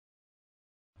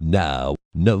Now,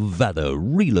 Nevada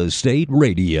Real Estate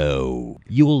Radio.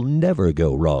 You'll never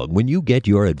go wrong when you get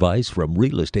your advice from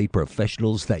real estate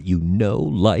professionals that you know,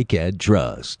 like, and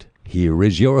trust. Here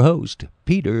is your host,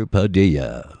 Peter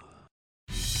Padilla.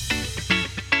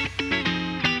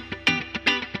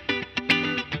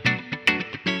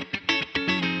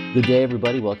 Good day,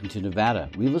 everybody. Welcome to Nevada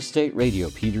Real Estate Radio.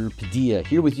 Peter Padilla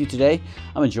here with you today.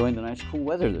 I'm enjoying the nice cool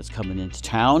weather that's coming into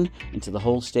town, into the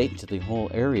whole state, into the whole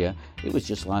area. It was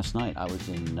just last night. I was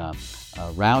in a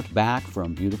route back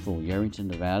from beautiful Yerington,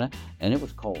 Nevada, and it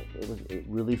was cold. It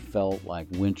really felt like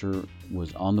winter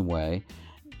was on the way.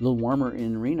 A little warmer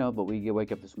in Reno, but we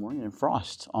wake up this morning and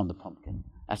frost on the pumpkin.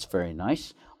 That's very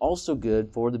nice. Also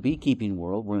good for the beekeeping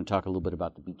world. We're going to talk a little bit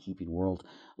about the beekeeping world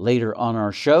later on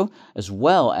our show, as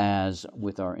well as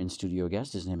with our in-studio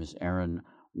guest. His name is Aaron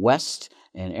West,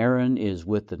 and Aaron is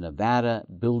with the Nevada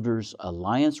Builders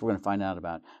Alliance. We're going to find out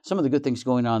about some of the good things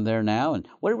going on there now and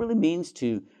what it really means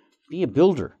to be a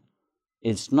builder.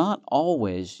 It's not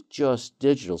always just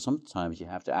digital. Sometimes you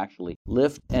have to actually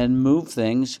lift and move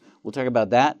things. We'll talk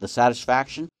about that, the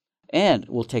satisfaction. And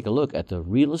we'll take a look at the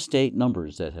real estate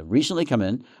numbers that have recently come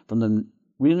in from the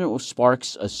Reno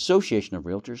Sparks Association of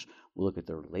Realtors. We'll look at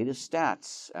their latest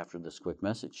stats after this quick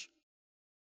message.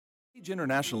 Sage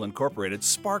International Incorporated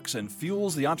sparks and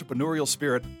fuels the entrepreneurial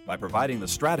spirit by providing the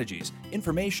strategies,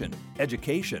 information,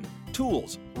 education,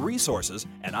 tools, resources,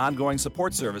 and ongoing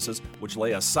support services which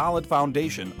lay a solid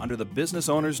foundation under the business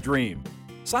owner's dream.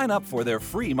 Sign up for their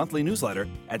free monthly newsletter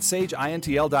at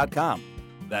sageintl.com.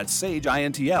 That's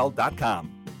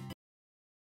sageintl.com.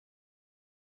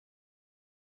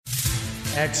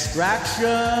 Extraction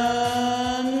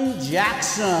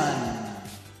Jackson.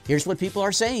 Here's what people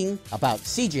are saying about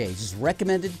CJ's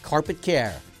recommended carpet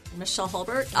care. Michelle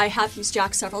Hulbert. I have used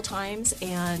Jack several times,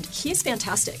 and he's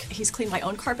fantastic. He's cleaned my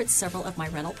own carpets, several of my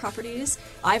rental properties.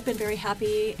 I've been very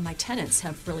happy. My tenants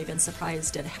have really been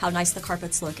surprised at how nice the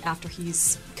carpets look after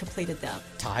he's completed them.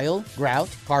 Tile,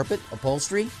 grout, carpet,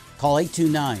 upholstery? Call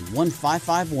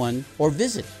 829-1551 or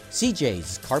visit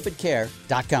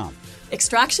cjscarpetcare.com.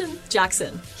 Extraction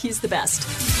Jackson. He's the best.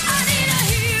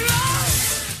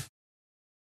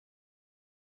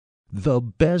 The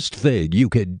best thing you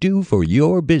can do for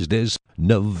your business,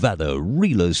 Nevada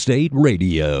Real Estate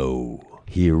Radio.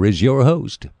 Here is your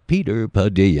host, Peter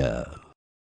Padilla.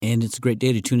 And it's a great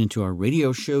day to tune into our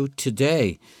radio show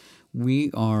today.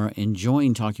 We are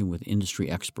enjoying talking with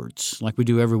industry experts like we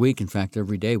do every week. In fact,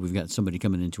 every day we've got somebody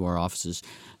coming into our offices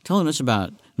telling us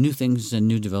about new things and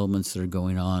new developments that are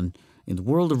going on in the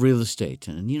world of real estate.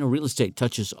 And, you know, real estate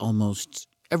touches almost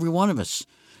every one of us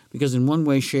because in one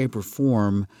way, shape, or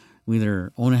form, we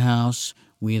either own a house,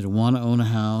 we either want to own a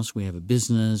house, we have a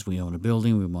business, we own a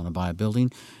building, we want to buy a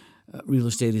building. Real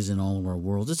estate is in all of our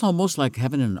worlds. It's almost like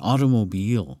having an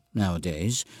automobile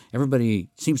nowadays. Everybody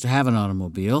seems to have an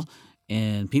automobile,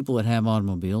 and people that have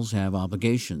automobiles have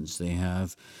obligations. They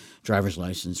have driver's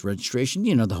license, registration,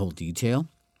 you know, the whole detail.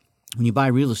 When you buy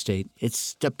real estate, it's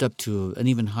stepped up to an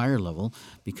even higher level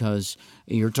because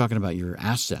you're talking about your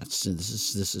assets. And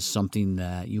this is something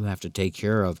that you have to take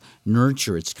care of,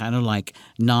 nurture. It's kind of like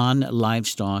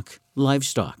non-livestock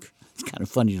livestock. It's kind of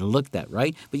funny to look at,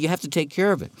 right? But you have to take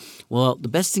care of it. Well, the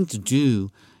best thing to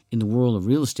do in the world of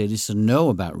real estate is to know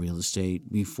about real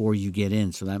estate before you get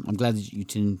in. So I'm glad that you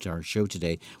tuned into our show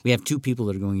today. We have two people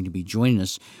that are going to be joining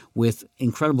us with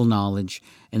incredible knowledge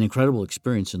and incredible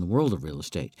experience in the world of real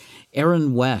estate.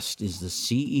 Aaron West is the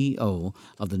CEO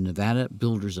of the Nevada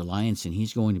Builders Alliance, and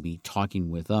he's going to be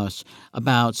talking with us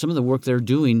about some of the work they're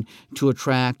doing to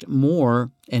attract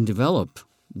more and develop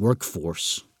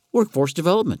workforce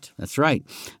development. That's right.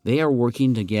 They are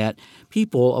working to get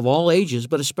people of all ages,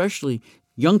 but especially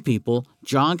young people,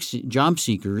 job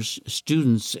seekers,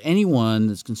 students, anyone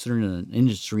that's considered an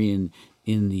industry in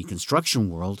the construction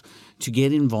world to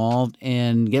get involved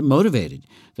and get motivated.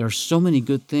 There are so many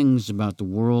good things about the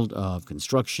world of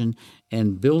construction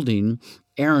and building.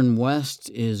 Aaron West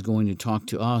is going to talk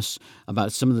to us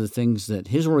about some of the things that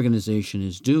his organization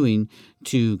is doing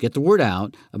to get the word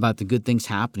out about the good things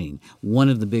happening. One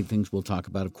of the big things we'll talk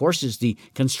about, of course, is the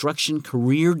Construction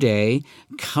Career Day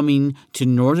coming to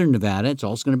Northern Nevada. It's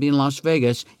also going to be in Las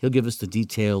Vegas. He'll give us the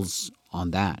details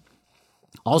on that.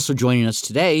 Also joining us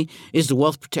today is the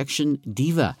Wealth Protection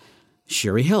Diva,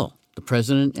 Sherry Hill, the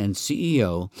president and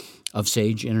CEO of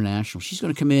Sage International. She's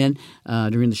going to come in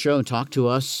during the show and talk to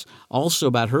us also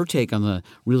about her take on the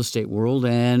real estate world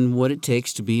and what it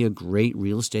takes to be a great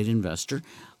real estate investor,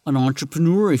 an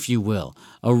entrepreneur, if you will.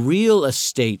 A real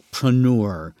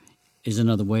estate-preneur is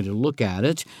another way to look at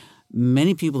it.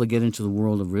 Many people that get into the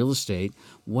world of real estate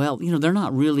well, they're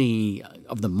not really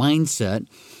of the mindset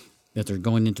that they're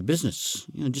going into business.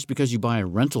 Just because you buy a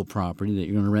rental property that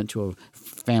you're going to rent to a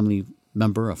family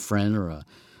member, a friend, or a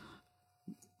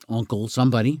uncle,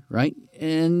 somebody, right?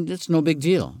 And it's no big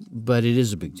deal, but it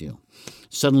is a big deal.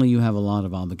 Suddenly you have a lot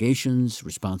of obligations,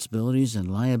 responsibilities,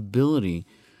 and liability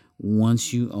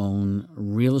once you own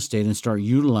real estate and start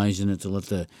utilizing it to let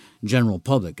the general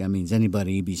public, that means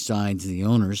anybody besides the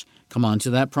owners, come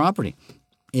onto that property.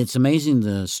 It's amazing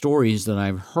the stories that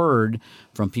I've heard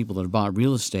from people that have bought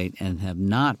real estate and have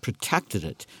not protected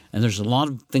it. And there's a lot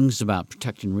of things about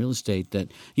protecting real estate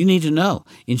that you need to know.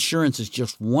 Insurance is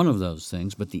just one of those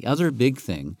things, but the other big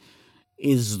thing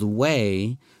is the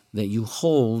way that you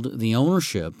hold the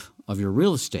ownership of your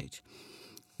real estate.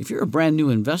 If you're a brand new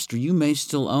investor, you may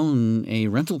still own a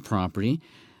rental property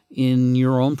in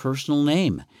your own personal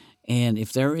name. And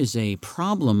if there is a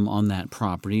problem on that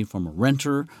property from a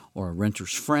renter or a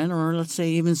renter's friend, or let's say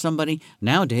even somebody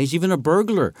nowadays, even a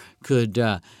burglar could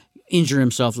injure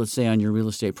himself, let's say, on your real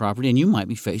estate property, and you might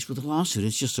be faced with a lawsuit.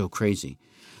 It's just so crazy.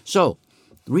 So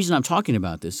the reason I'm talking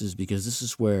about this is because this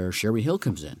is where Sherry Hill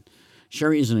comes in.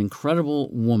 Sherry is an incredible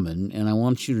woman, and I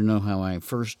want you to know how I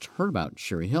first heard about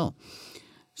Sherry Hill.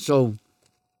 So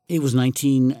it was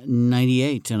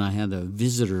 1998, and I had a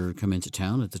visitor come into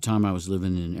town. At the time, I was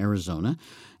living in Arizona,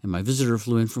 and my visitor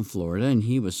flew in from Florida, and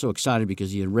he was so excited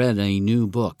because he had read a new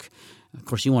book. Of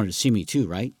course, he wanted to see me too,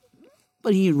 right?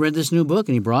 But he had read this new book,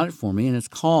 and he brought it for me, and it's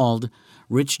called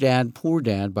Rich Dad, Poor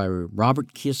Dad by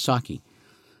Robert Kiyosaki.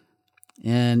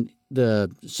 And the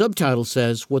subtitle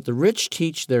says, What the Rich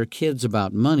Teach Their Kids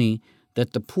About Money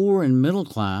That the Poor and Middle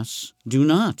Class Do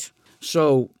Not.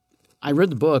 So I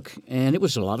read the book, and it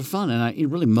was a lot of fun, and it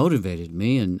really motivated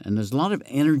me, and there's a lot of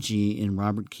energy in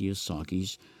Robert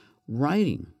Kiyosaki's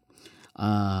writing.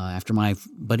 After my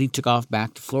buddy took off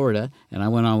back to Florida, and I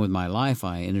went on with my life,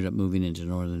 I ended up moving into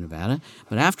northern Nevada.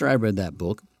 But after I read that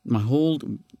book, my whole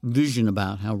vision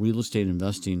about how real estate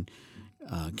investing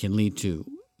can lead to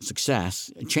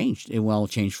success changed. It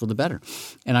changed for the better.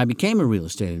 And I became a real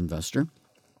estate investor.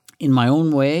 In my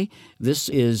own way, this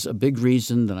is a big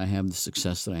reason that I have the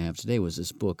success that I have today was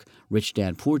this book, Rich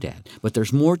Dad, Poor Dad. But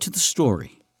there's more to the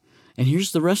story. And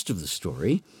here's the rest of the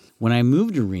story. When I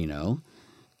moved to Reno,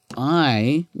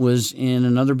 I was in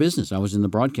another business. I was in the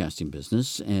broadcasting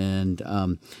business, and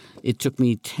it took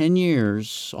me 10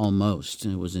 years almost.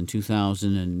 It was in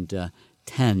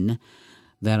 2010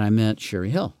 that I met Sherry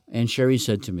Hill. And Sherry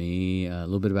said to me a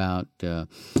little bit about the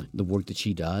work that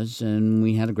she does, and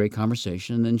we had a great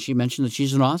conversation. And then she mentioned that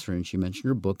she's an author, and she mentioned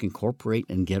her book, Incorporate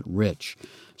and Get Rich.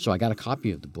 So I got a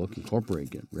copy of the book, Incorporate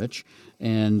and Get Rich,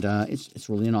 and it's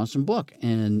really an awesome book.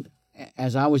 And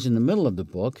as I was in the middle of the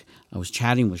book, I was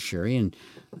chatting with Sherry, and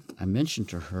I mentioned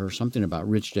to her something about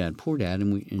Rich Dad, Poor Dad,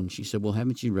 and she said, well,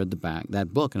 haven't you read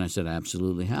that book? And I said, I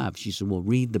absolutely have. She said, well,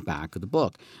 read the back of the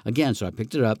book. Again, so I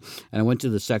picked it up, and I went to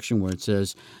the section where it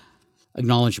says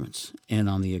acknowledgments. And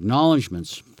on the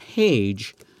acknowledgments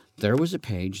page, there was a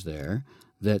page there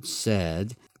that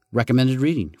said recommended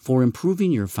reading for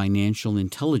improving your financial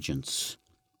intelligence.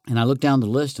 And I looked down the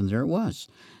list, and there it was.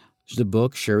 It's the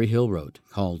book Sherry Hill wrote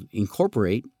called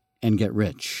Incorporate and Get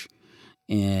Rich.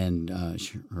 And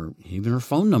even her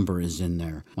phone number is in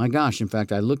there. My gosh, in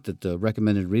fact, I looked at the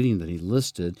recommended reading that he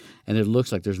listed, and it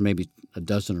looks like there's maybe a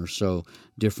dozen or so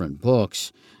different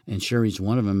books, and Sherry's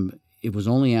one of them. It was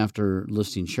only after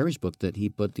listing Sherry's book that he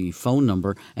put the phone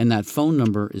number, and that phone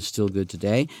number is still good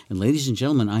today. And ladies and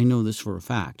gentlemen, I know this for a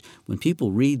fact. When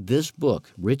people read this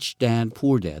book, Rich Dad,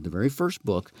 Poor Dad, the very first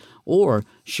book, or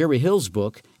Sherry Hill's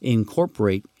book,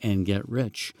 Incorporate and Get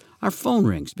Rich, our phone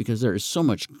rings because there is so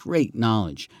much great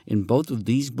knowledge in both of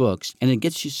these books, and it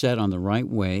gets you set on the right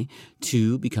way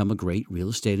to become a great real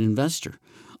estate investor.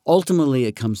 Ultimately,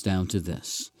 it comes down to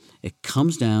this. It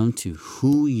comes down to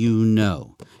who you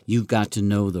know. You've got to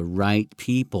know the right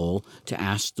people to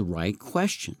ask the right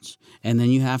questions. And then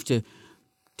you have to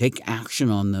take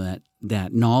action on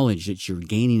that knowledge that you're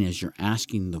gaining as you're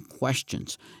asking the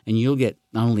questions. And you'll get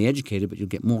not only educated, but you'll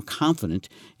get more confident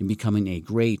in becoming a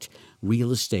great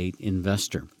real estate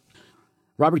investor.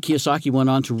 Robert Kiyosaki went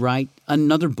on to write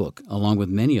another book, along with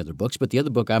many other books, but the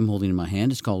other book I'm holding in my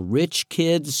hand is called Rich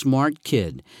Kid, Smart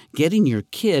Kid, Getting Your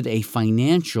Kid a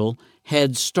Financial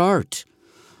Head Start.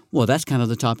 Well, that's kind of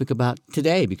the topic about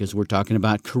today because we're talking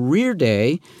about Career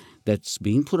Day that's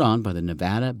being put on by the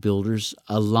Nevada Builders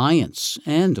Alliance.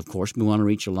 And, of course, we want to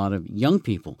reach a lot of young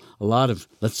people, a lot of,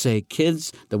 let's say,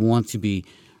 kids that want to be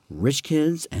rich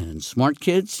kids and smart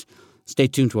kids. Stay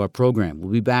tuned to our program.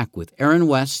 We'll be back with Aaron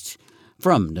West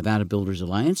from Nevada Builders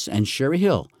Alliance and Sherry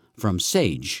Hill from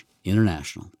Sage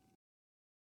International.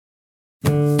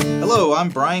 Hello, I'm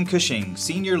Brian Cushing,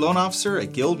 Senior Loan Officer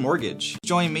at Guild Mortgage.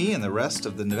 Join me and the rest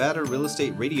of the Nevada Real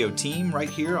Estate Radio team right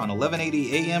here on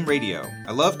 1180 AM radio.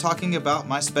 I love talking about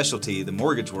my specialty, the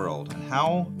mortgage world, and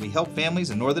how we help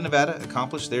families in Northern Nevada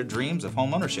accomplish their dreams of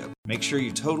home ownership. Make sure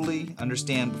you totally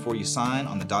understand before you sign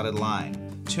on the dotted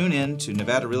line. Tune in to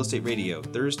Nevada Real Estate Radio,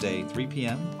 Thursday, 3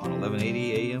 p.m. on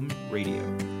 1180 AM radio.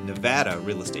 Nevada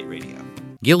Real Estate Radio.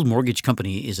 Guild Mortgage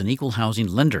Company is an equal housing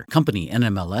lender. Company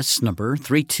NMLS number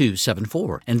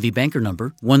 3274. NV Banker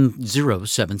number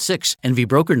 1076. NV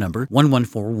Broker number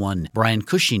 1141. Brian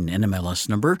Cushing NMLS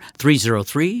number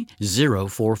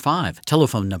 303045.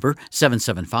 Telephone number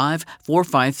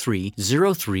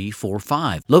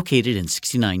 775-453-0345. Located in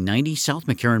 6990 South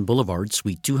McCarran Boulevard,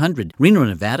 Suite 200, Reno,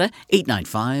 Nevada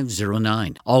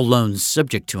 89509. All loans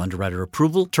subject to underwriter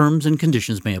approval. Terms and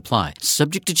conditions may apply.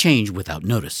 Subject to change without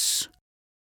notice.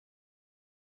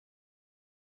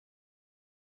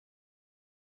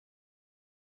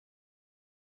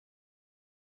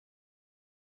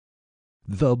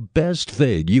 The best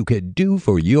thing you could do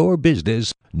for your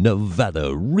business,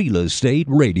 Nevada Real Estate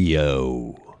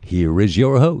Radio. Here is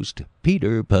your host,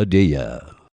 Peter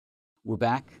Padilla. We're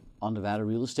back on Nevada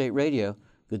Real Estate Radio.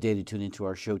 Good day to tune into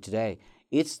our show today.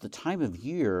 It's the time of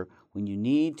year when you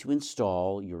need to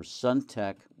install your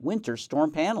SunTech winter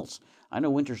storm panels. I know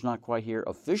winter's not quite here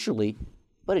officially,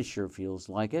 but it sure feels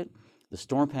like it. The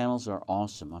storm panels are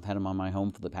awesome. I've had them on my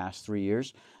home for the past 3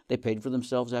 years. They paid for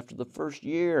themselves after the first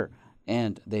year,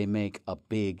 and they make a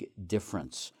big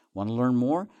difference. Want to learn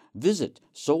more? Visit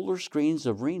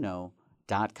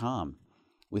SolarScreensOfReno.com.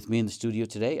 With me in the studio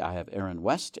today, I have Aaron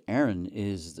West. Aaron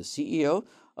is the CEO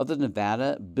of the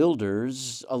Nevada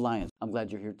Builders Alliance. I'm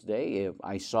glad you're here today.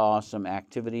 I saw some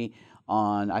activity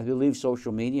on, I believe,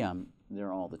 social media. I'm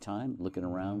there all the time, looking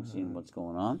around, seeing what's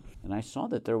going on. And I saw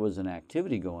that there was an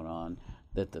activity going on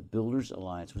that the Builders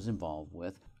Alliance was involved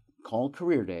with called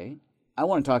Career Day. I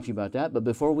want to talk to you about that, but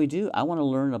before we do, I want to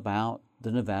learn about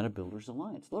the Nevada Builders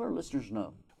Alliance. Let our listeners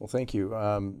know. Well, thank you.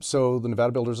 So the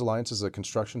Nevada Builders Alliance is a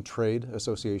construction trade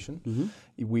association. Mm-hmm.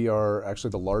 We are actually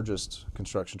the largest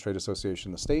construction trade association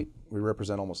in the state. We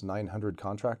represent almost 900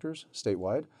 contractors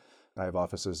statewide. I have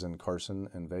offices in Carson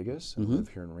and Vegas, and live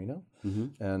here in Reno.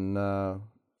 Mm-hmm. And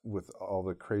with all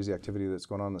the crazy activity that's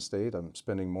going on in the state, I'm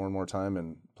spending more and more time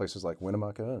in places like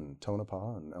Winnemucca and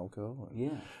Tonopah and Elko. And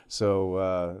yeah.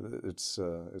 So it's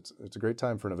a great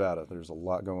time for Nevada. There's a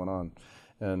lot going on.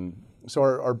 And so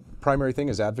our primary thing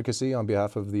is advocacy on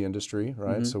behalf of the industry,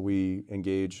 right? Mm-hmm. So we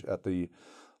engage at the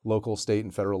local, state,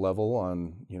 and federal level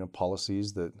on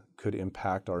policies that could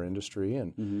impact our industry.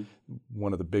 And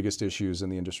one of the biggest issues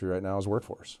in the industry right now is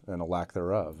workforce and a lack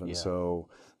thereof. And so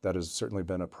that has certainly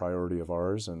been a priority of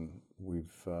ours. And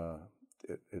we've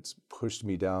it's pushed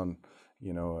me down a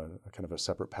kind of a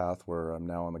separate path where I'm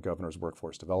now on the Governor's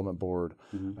Workforce Development Board.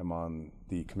 Mm-hmm. I'm on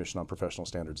the Commission on Professional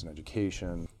Standards in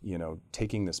Education,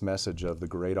 taking this message of the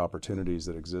great opportunities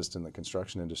that exist in the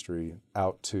construction industry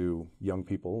out to young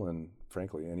people and,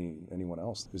 frankly, anyone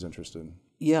else who's interested.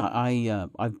 Yeah,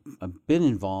 I've been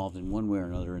involved in one way or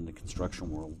another in the construction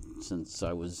world since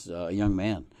I was a young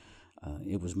man.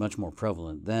 It was much more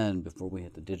prevalent then, before we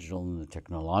had the digital and the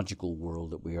technological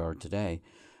world that we are today.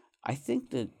 I think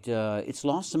that it's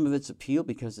lost some of its appeal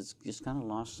because it's just kind of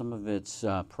lost some of its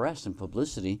press and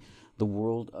publicity, the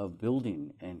world of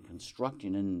building and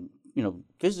constructing and,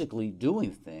 physically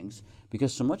doing things,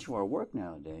 because so much of our work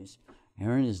nowadays,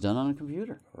 Aaron, is done on a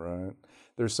computer. Right.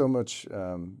 There's so much,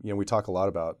 we talk a lot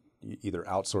about either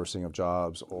outsourcing of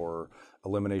jobs or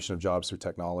elimination of jobs through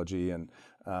technology, and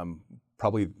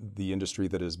probably the industry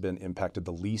that has been impacted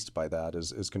the least by that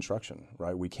is construction,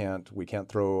 right? We can't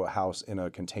throw a house in a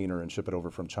container and ship it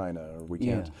over from China, or we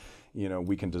can't,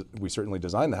 we certainly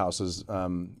design the houses,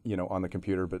 on the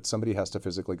computer, but somebody has to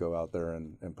physically go out there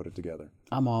and put it together.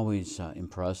 I'm always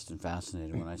impressed and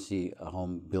fascinated when I see a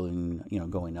home building,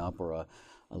 going up, or a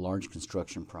large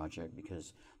construction project,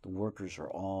 because the workers are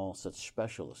all such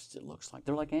specialists, it looks like.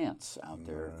 They're like ants out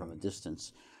there from a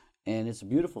distance. And it's a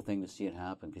beautiful thing to see it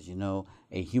happen, because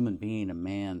a human being, a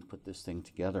man, put this thing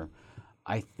together.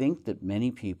 I think that many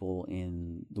people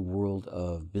in the world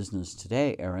of business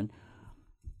today, Aaron,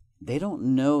 they don't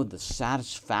know the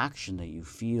satisfaction that you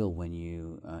feel when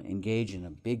you engage in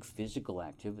a big physical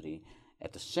activity.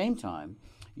 At the same time,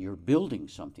 you're building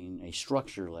something, a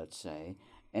structure, let's say,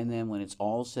 and then when it's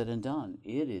all said and done,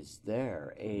 it is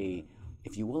there,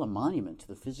 if you will, a monument to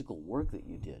the physical work that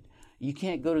you did. You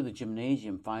can't go to the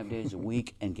gymnasium 5 days a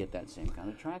week and get that same kind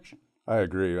of traction. I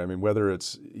agree. I mean, whether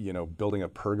it's, building a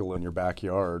pergola in your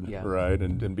backyard, right,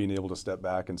 and being able to step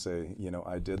back and say,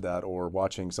 I did that, or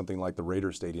watching something like the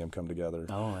Raider Stadium come together,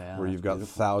 where you've got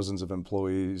thousands of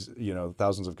employees,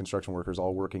 thousands of construction workers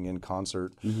all working in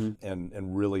concert,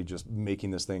 and really just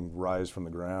making this thing rise from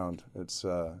the ground. It's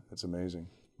amazing.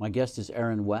 My guest is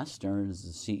Aaron West. Aaron is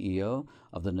the CEO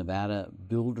of the Nevada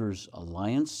Builders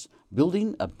Alliance,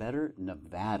 Building a Better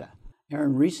Nevada.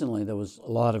 Aaron, recently there was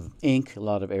a lot of ink, a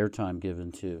lot of airtime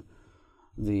given to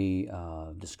the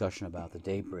discussion about the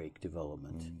Daybreak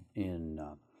development in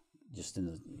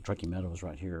the Truckee Meadows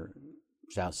right here,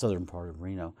 southern part of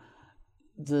Reno.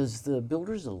 Does the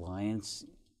Builders Alliance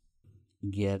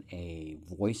get a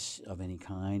voice of any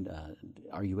kind?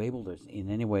 Are you able to, in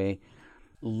any way,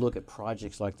 look at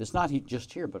projects like this, not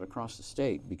just here, but across the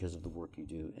state because of the work you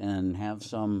do, and have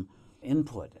some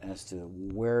input as to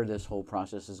where this whole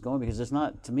process is going? Because it's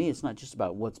not just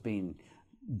about what's being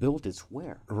built, it's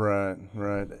where. Right.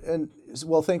 And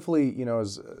well, thankfully,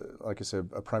 as like I said,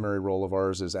 a primary role of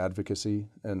ours is advocacy,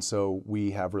 and so we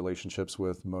have relationships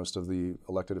with most of the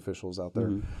elected officials out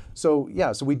there. So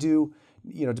we do,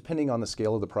 depending on the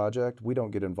scale of the project, we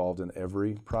don't get involved in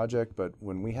every project, but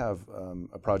when we have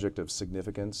a project of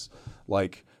significance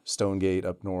like Stonegate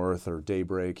up north or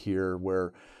Daybreak here,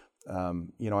 where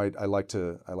I like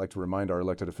to remind our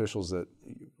elected officials that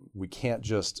we can't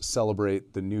just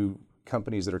celebrate the new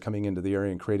companies that are coming into the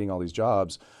area and creating all these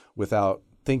jobs without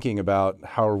thinking about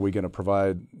how are we going to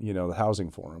provide, the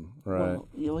housing for them, right?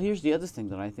 Well, here's the other thing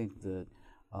that I think that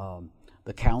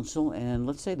the council and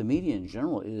let's say the media in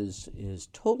general is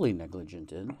totally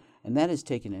negligent in, and that is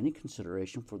taking any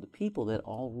consideration for the people that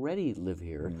already live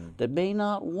here that may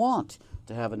not want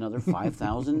to have another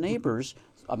 5,000 neighbors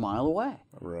a mile away.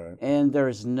 Right. And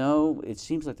it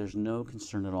seems like there's no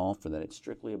concern at all for that. It's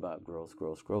strictly about growth.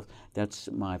 That's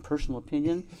my personal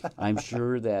opinion. I'm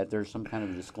sure that there's some kind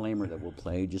of disclaimer that we'll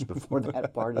play just before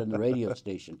that part on the radio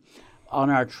station. On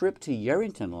our trip to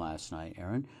Yerington last night,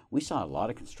 Aaron, we saw a lot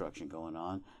of construction going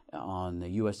on the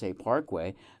USA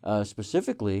Parkway,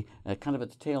 specifically kind of at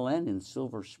the tail end in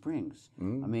Silver Springs. I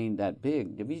mean, that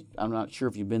big, I'm not sure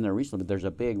if you've been there recently, but there's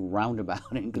a big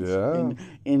roundabout in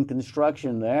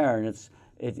construction there, and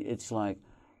it's like,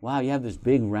 wow, you have this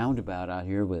big roundabout out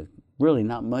here with really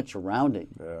not much around it.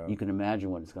 Yeah. You can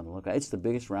imagine what it's going to look like. It's the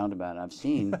biggest roundabout I've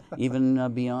seen,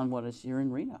 even beyond what is here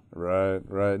in Reno.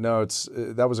 Right. No,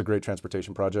 that was a great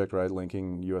transportation project, right?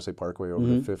 Linking USA Parkway over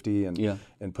to 50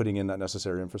 and putting in that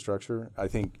necessary infrastructure. I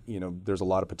think there's a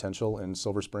lot of potential in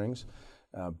Silver Springs,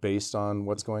 based on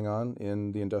what's going on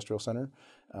in the industrial center.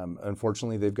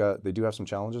 Unfortunately, they do have some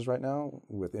challenges right now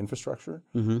with infrastructure,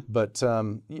 but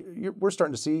we're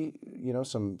starting to see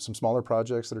some smaller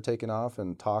projects that are taking off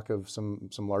and talk of some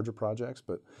larger projects.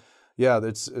 But yeah,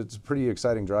 it's a pretty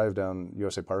exciting drive down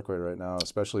USA Parkway right now,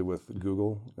 especially with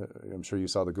Google. I'm sure you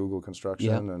saw the Google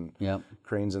construction and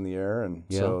cranes in the air, and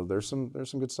so there's some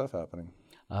good stuff happening.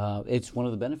 It's one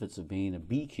of the benefits of being a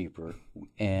beekeeper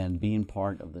and being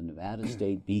part of the Nevada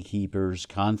State Beekeepers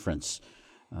Conference.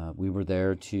 We were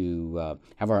there to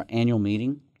have our annual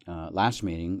meeting, last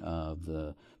meeting of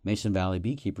the Mason Valley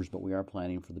Beekeepers, but we are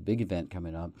planning for the big event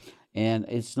coming up. And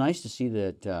it's nice to see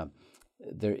that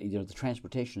the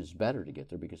transportation is better to get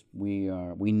there, because we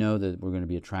know that we're going to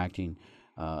be attracting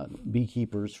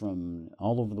beekeepers from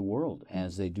all over the world,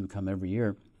 as they do come every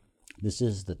year. This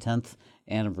is the 10th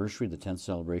anniversary, the 10th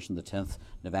celebration, the 10th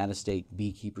Nevada State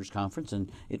Beekeepers Conference, and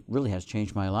it really has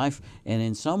changed my life. And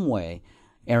in some way,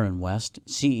 Aaron West,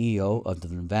 CEO of the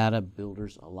Nevada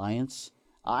Builders Alliance,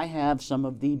 I have some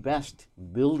of the best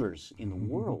builders in the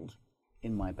world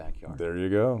in my backyard. There you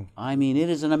go. I mean, it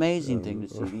is an amazing thing to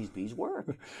see these bees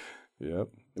work. Yep.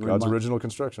 God's original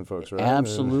construction folks, right?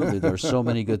 Absolutely. There are so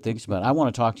many good things about it. I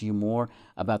want to talk to you more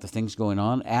about the things going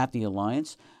on at the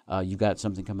Alliance. You've got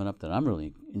something coming up that I'm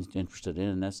really interested in,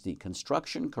 and that's the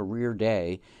Construction Career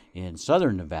Day in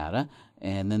Southern Nevada.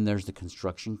 And then there's the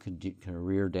Construction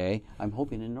Career Day, I'm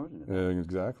hoping, in Northern Nevada.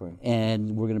 Exactly.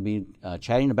 And we're going to be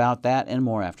chatting about that and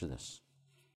more after this.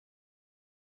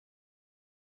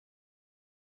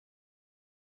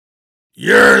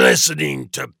 You're listening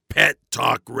to Pet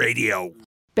Talk Radio.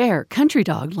 Bear Country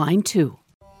Dog, line 2.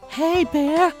 Hey,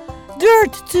 Bear.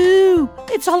 Dirt, too.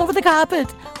 It's all over the carpet.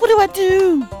 What do I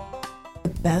do? The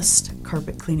best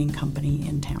carpet cleaning company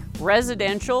in town.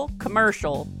 Residential,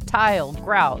 commercial, tile,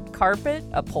 grout, carpet,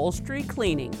 upholstery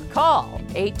cleaning. Call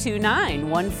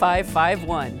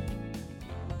 829-1551.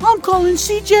 I'm calling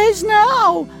CJ's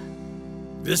now.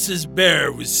 This is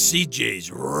Bear with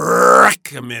CJ's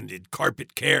recommended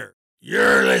carpet care.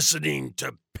 You're listening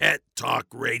to Pet Talk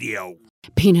Radio.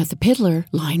 Peanut the Piddler,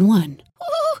 line 1.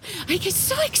 Ooh, I get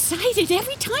so excited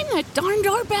every time that darn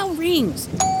doorbell rings.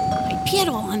 I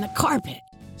piddle on the carpet.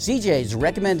 CJ's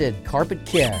recommended carpet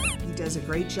care. He does a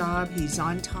great job. He's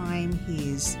on time.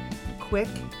 He's quick.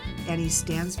 And he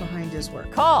stands behind his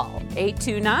work. Call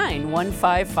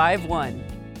 829-1551.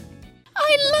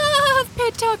 I love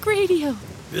Pet Talk Radio.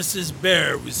 This is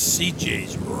Bear with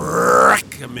CJ's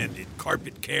recommended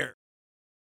carpet care.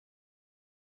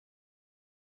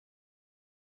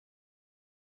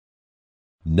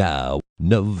 Now,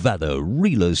 Nevada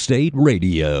Real Estate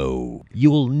Radio.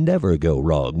 You'll never go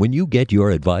wrong when you get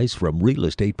your advice from real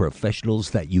estate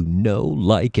professionals that you know,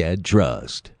 like, and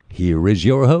trust. Here is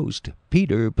your host,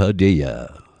 Peter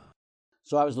Padilla.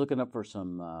 So I was looking up for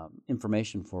some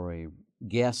information for a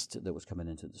guest that was coming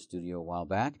into the studio a while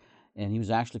back, and he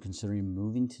was actually considering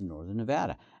moving to Northern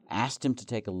Nevada. Asked him to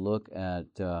take a look at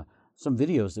some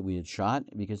videos that we had shot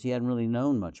because he hadn't really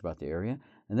known much about the area.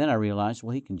 And then I realized,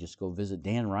 well, he can just go visit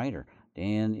Dan Ryder.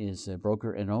 Dan is a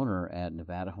broker and owner at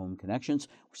Nevada Home Connections.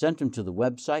 We sent him to the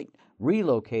website,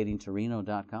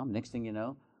 relocatingtoreno.com. Next thing you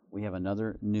know, we have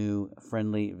another new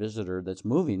friendly visitor that's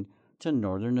moving to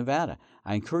Northern Nevada.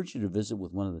 I encourage you to visit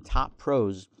with one of the top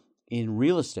pros in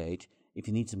real estate if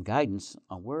you need some guidance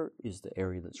on where is the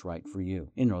area that's right for you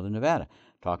in Northern Nevada.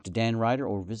 Talk to Dan Ryder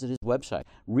or visit his website,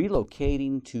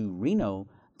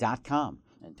 relocatingtoreno.com,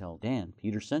 and tell Dan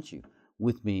Peter sent you.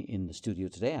 With me in the studio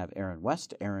today, I have Aaron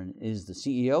West. Aaron is the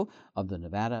CEO of the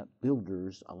Nevada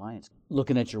Builders Alliance.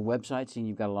 Looking at your website, seeing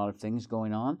you've got a lot of things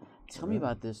going on. Tell me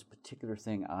about this particular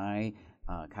thing. I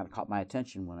kind of caught my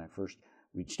attention when I first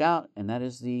reached out, and that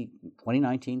is the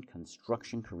 2019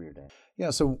 Construction Career Day.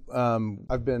 Yeah, so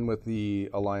I've been with the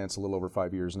Alliance a little over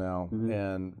 5 years now,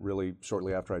 and really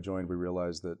shortly after I joined, we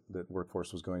realized that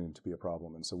workforce was going to be a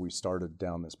problem, and so we started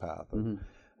down this path.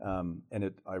 And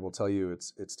I will tell you,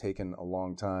 it's taken a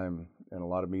long time and a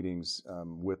lot of meetings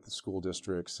with the school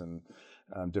districts and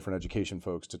different education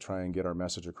folks to try and get our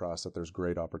message across that there's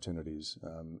great opportunities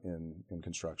in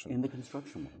construction. In the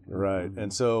construction world. Right.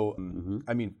 And so,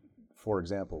 I mean, for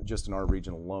example, just in our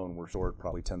region alone, we're short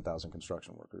probably 10,000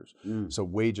 construction workers. So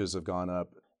wages have gone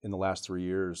up in the last 3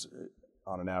 years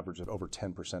on an average of over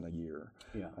 10% a year.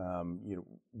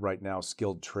 Right now,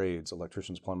 skilled trades,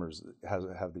 electricians, plumbers,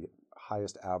 have the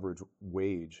highest average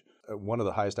wage, one of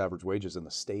the highest average wages in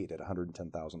the state at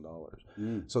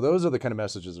 $110,000. So those are the kind of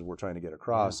messages that we're trying to get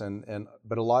across.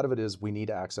 But a lot of it is we need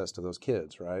access to those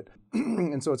kids, right?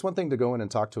 And so it's one thing to go in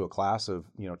and talk to a class of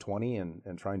 20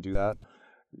 and try and do that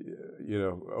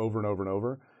over and over and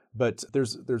over. But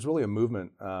there's really a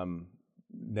movement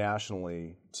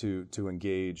nationally to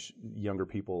engage younger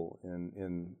people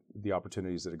in the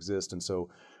opportunities that exist. And so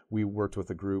we worked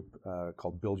with a group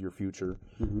called Build Your Future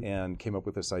and came up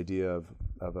with this idea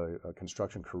of a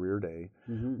construction career day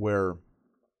where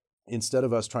instead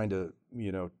of us trying to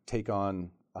take on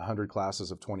 100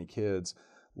 classes of 20 kids,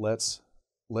 let's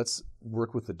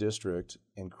work with the district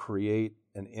and create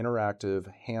an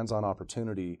interactive, hands-on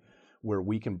opportunity where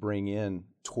we can bring in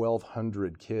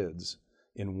 1,200 kids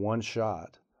in one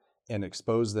shot and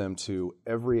expose them to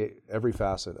every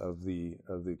facet of the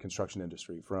construction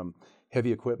industry, from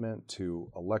heavy equipment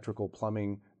to electrical,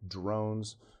 plumbing,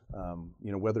 drones.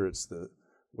 Whether it's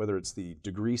the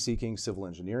degree-seeking civil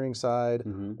engineering side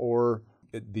or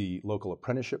the local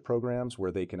apprenticeship programs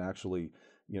where they can actually,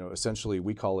 essentially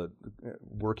we call it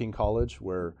working college,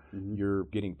 where you're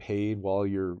getting paid while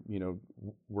you're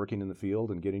working in the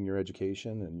field and getting your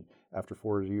education, and after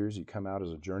 4 years you come out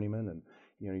as a journeyman, and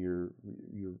you're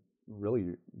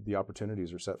really, the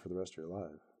opportunities are set for the rest of your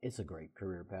life. It's a great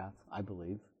career path, I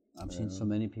believe. I've seen so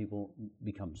many people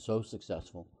become so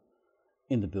successful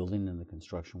in the building and the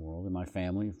construction world, in my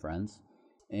family and friends.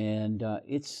 And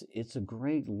it's a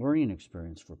great learning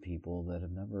experience for people that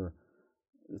have never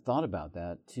thought about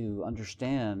that, to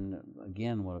understand,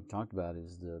 again, what I've talked about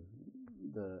is the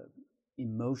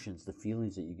emotions, the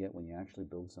feelings that you get when you actually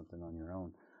build something on your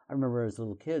own. I remember as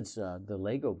little kids, the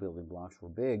Lego building blocks were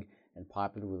big and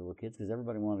popular with little kids because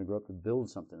everybody wanted to grow up and build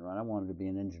something, right? I wanted to be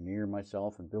an engineer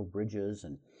myself and build bridges,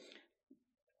 and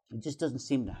it just doesn't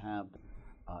seem to have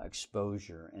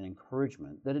exposure and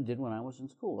encouragement that it did when I was in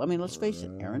school. I mean, let's face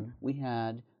it, Aaron, we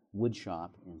had wood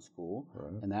shop in school,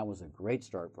 and that was a great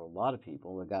start for a lot of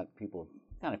people. It got people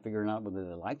kind of figuring out whether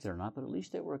they liked it or not, but at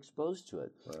least they were exposed to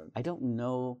it. I don't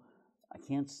know, I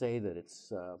can't say that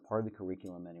it's part of the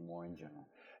curriculum anymore in general.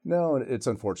 No, it's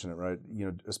unfortunate, right?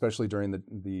 Especially during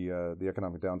the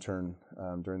economic downturn,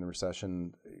 during the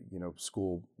recession,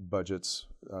 school budgets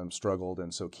struggled,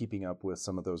 and so keeping up with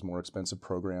some of those more expensive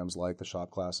programs like the shop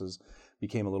classes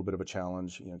became a little bit of a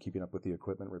challenge. Keeping up with the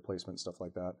equipment replacement, stuff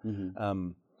like that.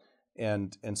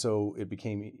 And so it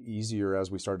became easier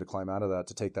as we started to climb out of that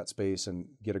to take that space and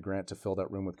get a grant to fill that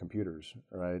room with computers,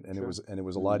 right? And it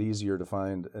was a lot easier to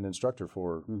find an instructor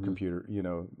for computer,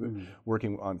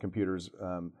 working on computers.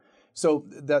 So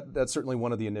that's certainly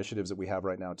one of the initiatives that we have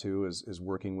right now too, is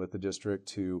working with the district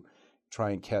to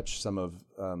try and catch some of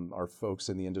our folks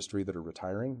in the industry that are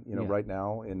retiring. Right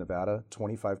now in Nevada,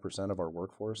 25% of our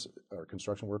workforce, our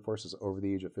construction workforce, is over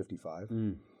the age of 55.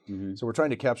 So we're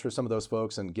trying to capture some of those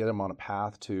folks and get them on a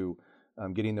path to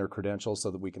getting their credentials so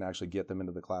that we can actually get them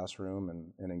into the classroom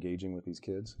and engaging with these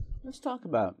kids. Let's talk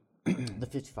about the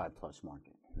 55 plus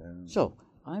market. Yeah. So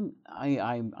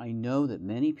I know that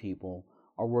many people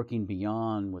are working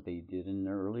beyond what they did in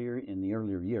the earlier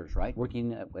years, right?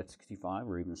 Working at 65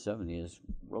 or even 70 is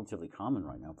relatively common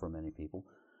right now for many people.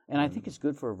 And I think it's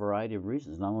good for a variety of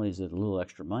reasons. Not only is it a little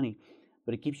extra money,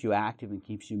 but it keeps you active and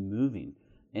keeps you moving.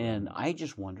 And I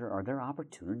just wonder, are there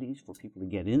opportunities for people to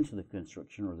get into the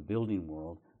construction or the building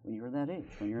world when you're that age,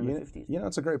 when you're in the 50s?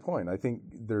 It's a great point. I think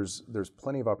there's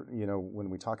plenty of when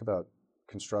we talk about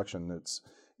construction, it's,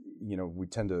 we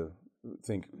tend to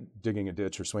think digging a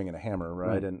ditch or swinging a hammer,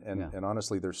 right? And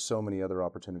honestly, there's so many other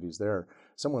opportunities there.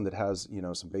 Someone that has,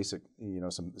 some basic,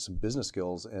 some business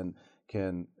skills and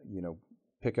can,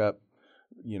 pick up,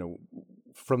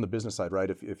 from the business side, right?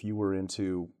 If you were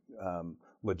into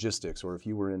logistics, or if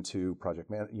you were into project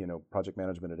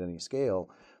management at any scale,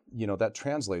 that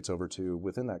translates over to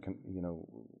within that,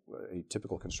 a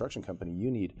typical construction company.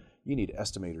 You need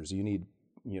estimators, you need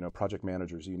project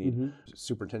managers, you need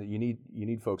superintendent, you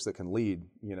need folks that can lead,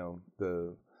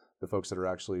 the folks that are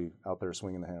actually out there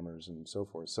swinging the hammers and so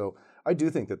forth. So I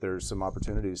do think that there's some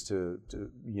opportunities to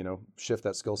shift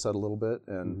that skill set a little bit,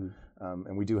 and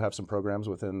we do have some programs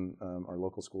within our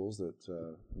local schools that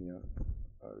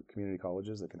community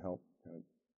colleges that can help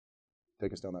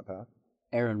take us down that path.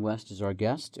 Aaron West is our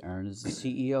guest. Aaron is the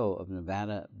CEO of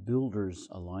Nevada Builders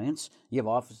Alliance. You have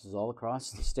offices all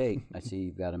across the state. I see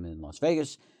you've got them in Las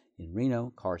Vegas, in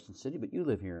Reno, Carson City, but you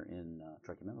live here in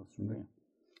Truckee Meadows. Reno.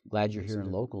 Glad you're here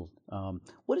in local.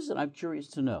 What is it, I'm curious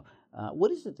to know,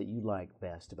 what is it that you like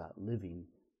best about living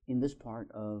in this part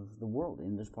of the world,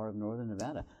 in this part of northern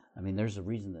Nevada? I mean, there's a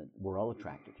reason that we're all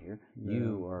attracted here. Yeah.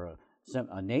 You are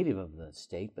a native of the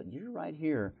state, but you're right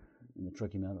here in the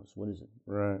Truckee Meadows. What is it?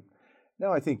 Right.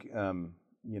 No, I think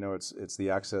it's the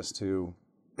access to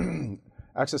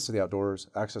the outdoors,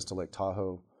 access to Lake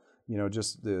Tahoe.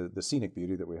 Just the scenic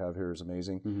beauty that we have here is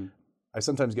amazing. I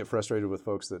sometimes get frustrated with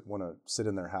folks that want to sit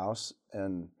in their house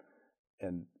and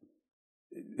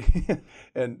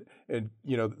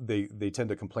they tend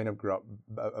to complain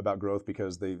about growth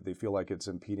because they feel like it's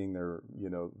impeding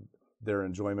their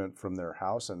enjoyment from their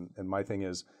house. And my thing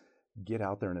is, get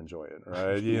out there and enjoy it,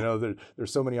 right?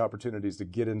 There's so many opportunities to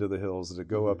get into the hills, to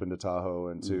go up into Tahoe,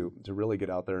 and to really get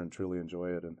out there and truly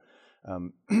enjoy it. And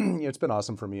it's been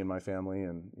awesome for me and my family.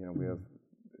 And we have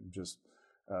just,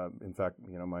 in fact,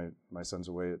 my son's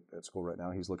away at school right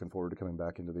now. He's looking forward to coming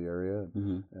back into the area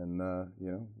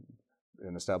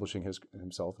and establishing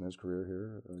himself and his career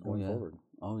here going forward.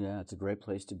 Oh yeah, it's a great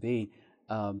place to be.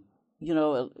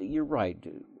 You're right.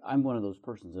 I'm one of those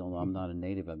persons, although I'm not a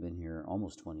native. I've been here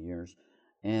almost 20 years.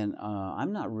 And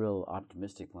I'm not real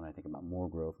optimistic when I think about more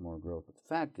growth. But the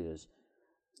fact is,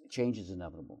 change is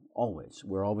inevitable, always.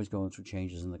 We're always going through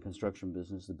changes in the construction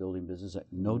business, the building business,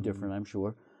 no different, I'm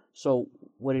sure. So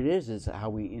what it is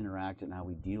how we interact and how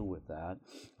we deal with that.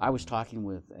 I was talking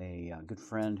with a good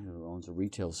friend who owns a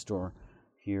retail store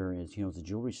here. He owns a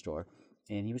jewelry store.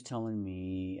 And he was telling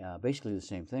me basically the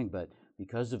same thing, but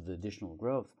because of the additional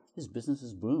growth, his business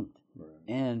has boomed. Right.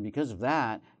 And because of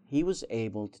that, he was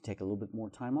able to take a little bit more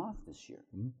time off this year.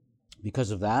 Because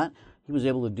of that, he was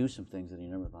able to do some things that he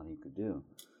never thought he could do.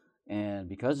 And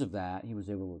because of that, he was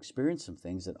able to experience some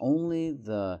things that only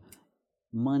the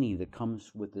money that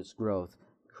comes with this growth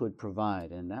could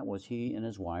provide. And that was he and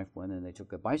his wife went and they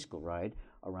took a bicycle ride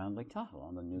around Lake Tahoe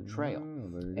on the new trail.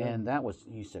 And that was,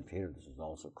 he said, Peter, this is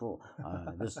also cool.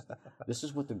 This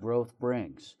is what the growth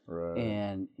brings. Right.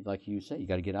 And like you say, you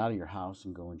got to get out of your house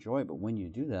and go enjoy it. But when you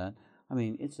do that, I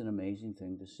mean, it's an amazing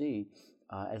thing to see.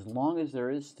 As long as there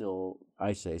is still,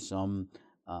 I say, some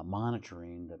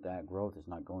monitoring that growth is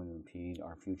not going to impede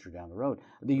our future down the road.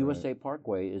 The USA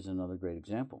Parkway is another great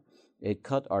example. It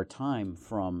cut our time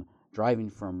from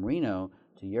driving from Reno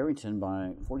to Yerington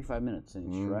by 45 minutes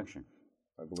in each direction.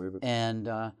 I believe it. And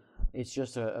it's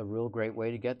just a real great way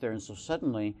to get there. And so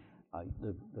suddenly,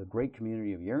 the great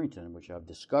community of Yerington, which I've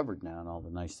discovered now and all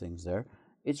the nice things there,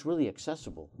 it's really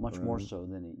accessible, much more so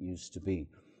than it used to be.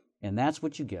 And that's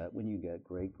what you get when you get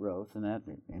great growth, and that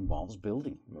involves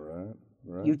building. Right.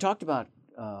 You talked about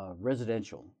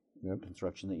residential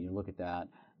construction that you look at that.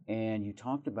 And you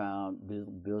talked about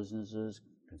businesses,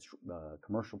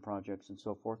 commercial projects, and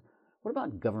so forth. What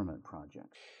about government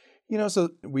projects? So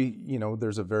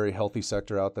there's a very healthy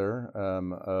sector out there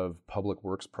of public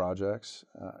works projects.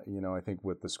 I think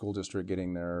with the school district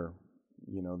getting their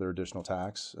additional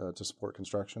tax to support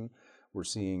construction, we're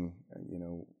seeing,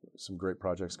 some great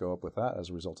projects go up with that as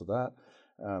a result of that.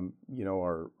 Our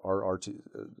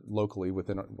locally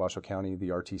within Washoe County, the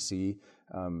RTC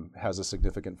has a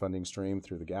significant funding stream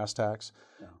through the gas tax,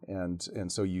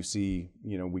 and so you see,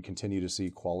 we continue to see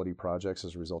quality projects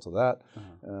as a result of that.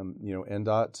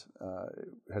 NDOT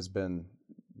has been,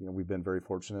 we've been very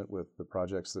fortunate with the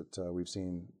projects that we've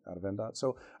seen out of NDOT.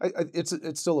 So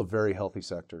it's still a very healthy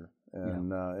sector,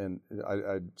 and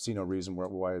I see no reason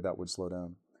why that would slow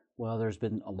down. Well, there's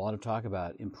been a lot of talk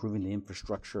about improving the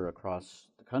infrastructure across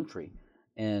the country,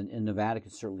 and Nevada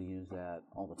could certainly use that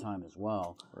all the time as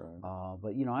well. Right.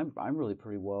 But I'm really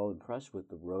pretty well impressed with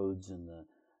the roads and the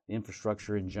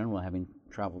infrastructure in general, having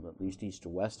traveled at least east to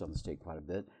west on the state quite a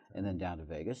bit, and then down to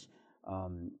Vegas.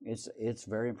 It's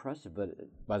very impressive, but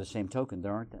by the same token,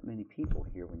 there aren't that many people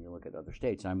here when you look at other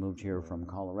states. I moved here from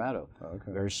Colorado.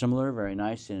 Okay. Very similar, very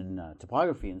nice in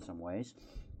topography in some ways.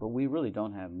 But we really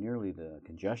don't have nearly the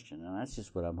congestion, and that's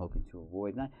just what I'm hoping to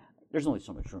avoid. And there's only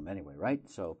so much room anyway, right?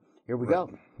 So here we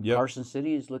go. Yep. Carson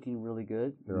City is looking really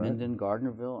good. Right. Minden,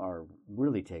 Gardnerville are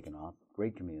really taking off.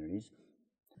 Great communities.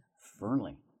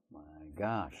 Fernley, my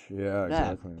gosh. Yeah,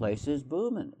 exactly. That place is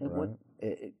booming. Right.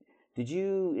 Did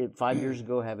you, 5 years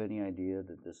ago, have any idea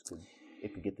that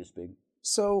it could get this big?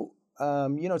 So,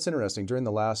 it's interesting. During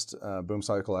the last boom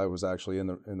cycle, I was actually in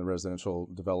the residential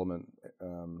development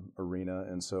arena,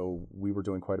 and so we were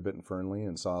doing quite a bit in Fernley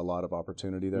and saw a lot of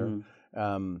opportunity there.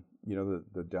 Mm-hmm.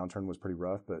 The downturn was pretty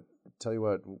rough, but tell you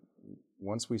what,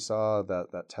 once we saw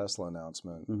that Tesla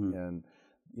announcement, mm-hmm. and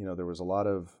there was a lot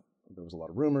of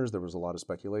rumors, there was a lot of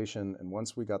speculation, and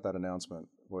once we got that announcement,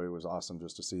 boy, it was awesome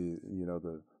just to see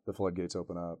the floodgates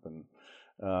open up,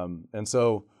 and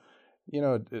so.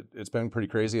 It's been pretty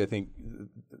crazy. I think,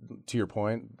 to your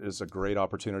point, it's a great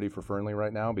opportunity for Fernley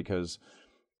right now because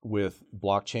with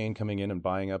blockchain coming in and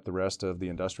buying up the rest of the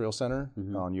industrial center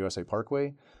mm-hmm. on USA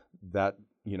Parkway, that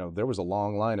there was a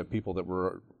long line of people that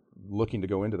were looking to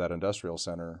go into that industrial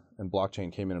center, and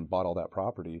blockchain came in and bought all that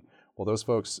property. Well, those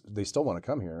folks, they still want to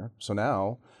come here. So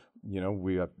now,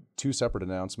 we have two separate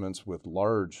announcements with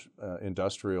large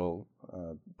industrial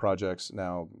projects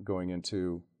now going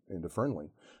into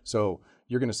Fernley. So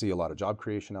you're going to see a lot of job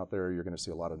creation out there. You're going to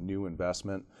see a lot of new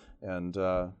investment, and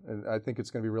I think it's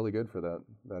going to be really good for that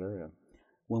area.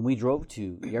 When we drove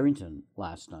to Arrington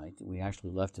last night, we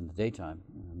actually left in the daytime,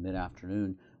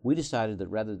 mid-afternoon. We decided that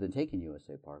rather than taking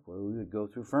USA Parkway, we would go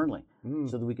through Fernley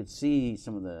so that we could see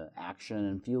some of the action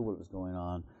and feel what was going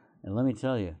on. And let me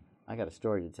tell you, I got a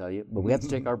story to tell you, but we have to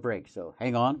take our break. So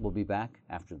hang on, we'll be back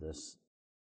after this.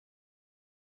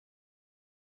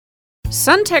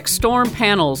 SunTech Storm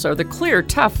Panels are the clear,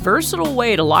 tough, versatile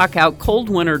way to lock out cold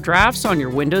winter drafts on your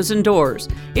windows and doors.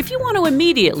 If you want to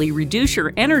immediately reduce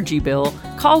your energy bill,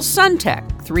 call SunTech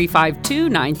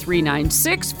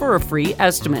 352-9396 for a free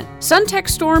estimate. SunTech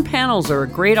Storm Panels are a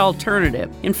great alternative.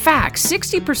 In fact,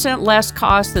 60% less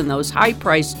cost than those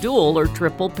high-priced dual or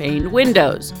triple paned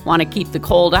windows. Want to keep the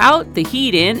cold out, the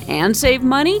heat in, and save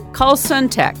money? Call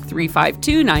SunTech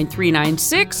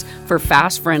 352-9396 for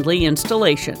fast, friendly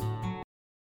installation.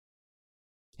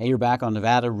 Hey, you're back on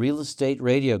Nevada Real Estate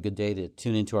Radio. Good day to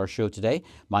tune into our show today.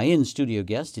 My in-studio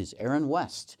guest is Aaron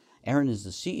West. Aaron is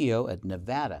the CEO at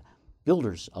Nevada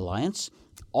Builders Alliance.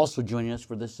 Also joining us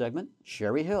for this segment,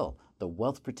 Sherry Hill, the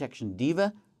wealth protection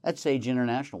diva at Sage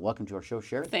International. Welcome to our show,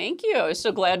 Sherry. Thank you. I was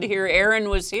so glad to hear Aaron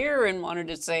was here and wanted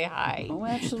to say hi. Oh,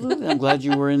 absolutely. I'm glad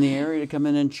you were in the area to come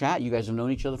in and chat. You guys have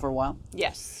known each other for a while?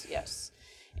 Yes, yes.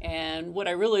 And what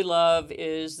I really love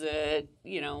is that,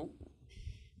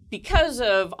 because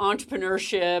of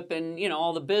entrepreneurship and,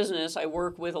 all the business, I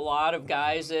work with a lot of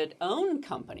guys that own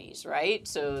companies, right?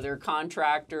 So they're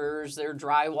contractors, they're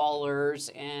drywallers,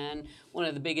 and one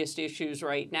of the biggest issues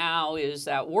right now is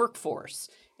that workforce.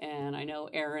 And I know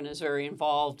Aaron is very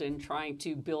involved in trying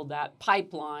to build that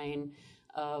pipeline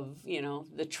of,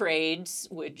 the trades,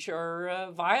 which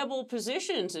are viable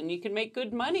positions, and you can make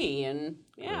good money, and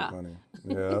yeah. Good money.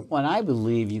 Yeah. Well, and I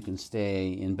believe you can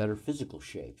stay in better physical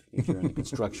shape if you're in the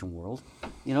construction world,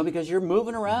 because you're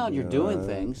moving around, you're doing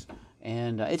things,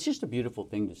 and it's just a beautiful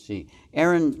thing to see.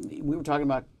 Aaron, we were talking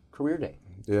about Career Day.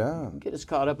 Yeah. Get us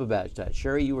caught up about that.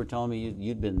 Sherry, you were telling me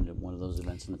you'd been to one of those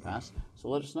events in the past, so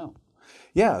let us know.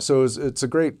 Yeah, so it's a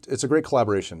great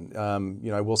collaboration.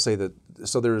 I will say that,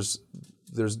 so there's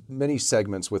many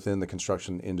segments within the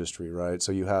construction industry, right?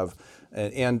 So you have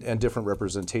and different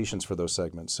representations for those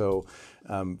segments. So,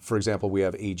 for example, we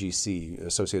have AGC,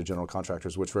 Associated General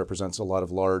Contractors, which represents a lot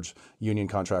of large union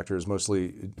contractors,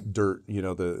 mostly dirt,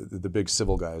 the big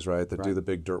civil guys, right, that do the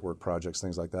big dirt work projects,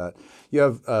 things like that. You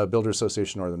have Builder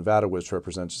Association Northern Nevada, which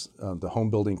represents the home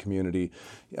building community.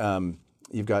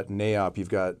 You've got NAIOP, you've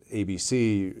got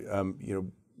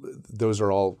ABC, those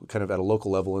are all kind of at a local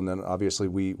level, and then obviously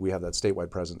we have that statewide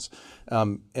presence.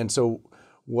 And so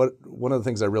one of the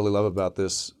things I really love about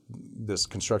this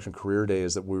construction career day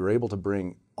is that we were able to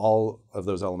bring all of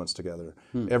those elements together,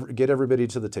 get everybody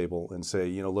to the table and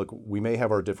say, look, we may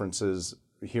have our differences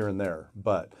here and there,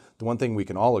 but the one thing we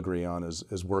can all agree on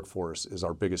is workforce is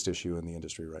our biggest issue in the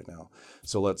industry right now.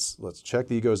 So let's check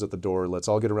the egos at the door. Let's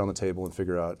all get around the table and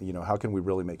figure out, how can we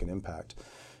really make an impact.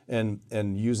 And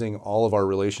using all of our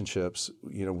relationships,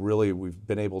 really we've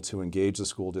been able to engage the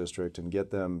school district and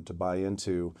get them to buy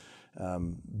into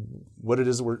what it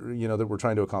is that we're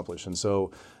trying to accomplish. And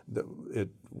so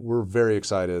we're very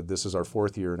excited. This is our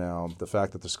 4th year now. The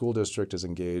fact that the school district is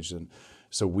engaged, and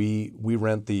so we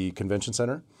rent the convention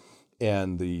center,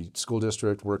 and the school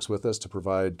district works with us to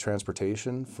provide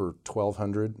transportation for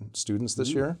 1,200 students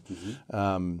this year.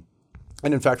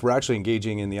 And in fact, we're actually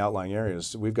engaging in the outlying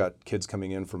areas. We've got kids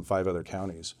coming in from 5 other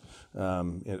counties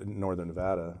in northern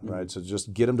Nevada, right? So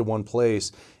just get them to one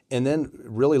place, and then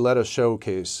really let us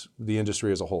showcase the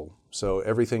industry as a whole. So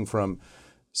everything from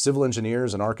civil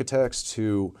engineers and architects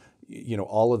to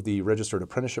all of the registered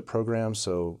apprenticeship programs,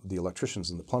 so the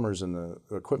electricians and the plumbers and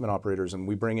the equipment operators, and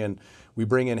we bring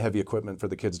in heavy equipment for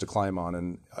the kids to climb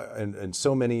on, and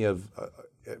so many of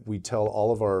we tell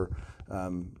all of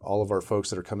our folks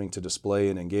that are coming to display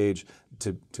and engage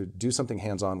to do something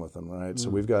hands-on with them, right? So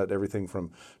we've got everything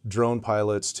from drone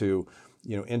pilots to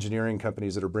engineering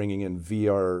companies that are bringing in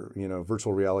VR,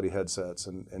 virtual reality headsets,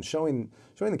 and showing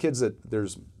the kids that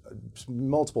there's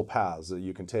multiple paths that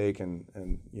you can take and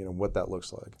what that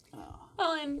looks like.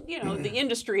 Well, and the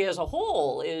industry as a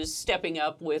whole is stepping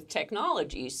up with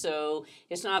technology. So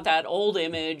it's not that old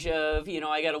image of,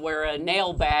 I got to wear a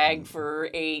nail bag for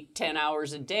 8-10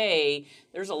 hours a day.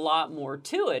 There's a lot more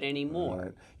to it anymore.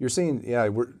 Right. You're seeing, I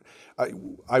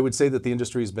would say that the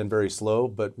industry has been very slow,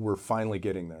 but we're finally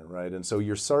getting there, right? And so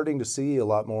you're starting to see a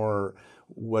lot more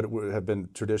what would have been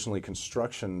traditionally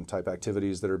construction type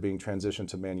activities that are being transitioned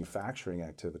to manufacturing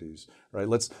activities, right?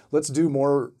 Let's do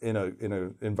more in a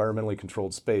environmentally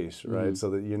controlled space, right? So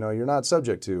that you're not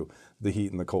subject to the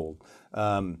heat and the cold,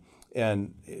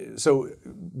 and so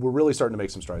we're really starting to make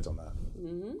some strides on that.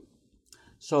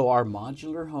 So are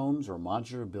modular homes or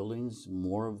modular buildings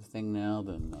more of a thing now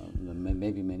than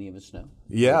maybe many of us know?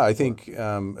 Yeah, I think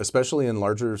especially in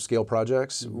larger scale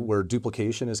projects where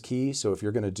duplication is key. So if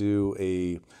you're going to do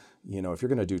if you're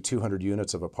going to do 200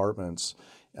 units of apartments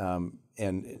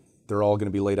and they're all going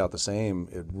to be laid out the same,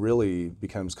 it really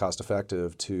becomes cost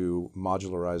effective to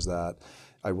modularize that.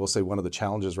 I will say one of the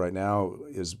challenges right now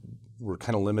is we're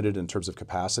kind of limited in terms of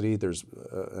capacity. There's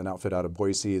an outfit out of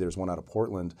Boise. There's one out of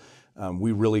Portland.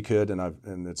 We really could,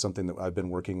 and it's something that I've been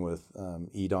working with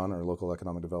EDON, our local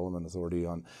economic development authority,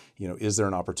 on. Is there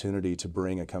an opportunity to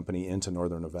bring a company into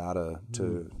northern Nevada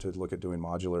to look at doing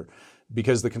modular?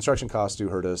 Because the construction costs do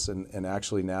hurt us, and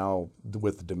actually now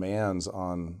with the demands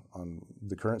on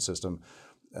the current system,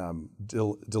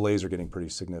 delays are getting pretty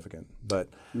significant. But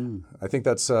I think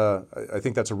that's a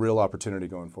real opportunity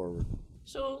going forward.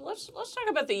 So let's talk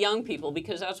about the young people,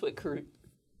 because that's what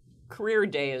Career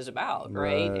Day is about,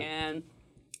 right? And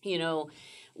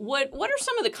what are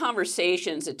some of the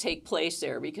conversations that take place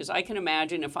there? Because I can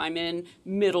imagine if I'm in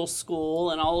middle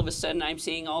school and all of a sudden I'm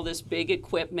seeing all this big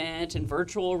equipment and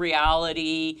virtual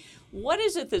reality, what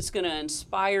is it that's going to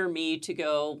inspire me to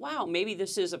go, wow, maybe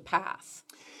this is a path?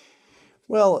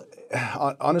 Well,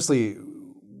 honestly,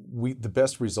 the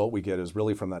best result we get is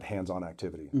really from that hands-on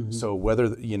activity. So whether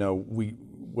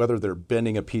they're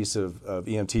bending a piece of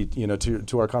EMT,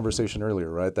 to our conversation earlier,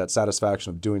 right? That satisfaction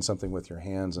of doing something with your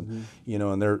hands, and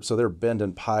and they're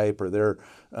bending pipe, or they're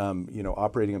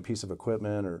operating a piece of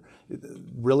equipment, or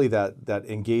really that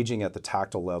engaging at the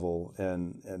tactile level,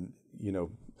 and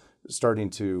starting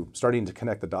to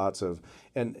connect the dots of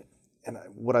and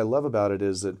what I love about it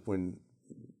is that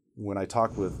when I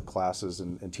talk with classes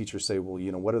and teachers say, well,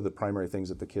 what are the primary things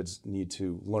that the kids need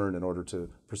to learn in order to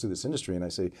pursue this industry? And I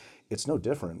say, it's no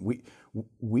different.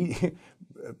 We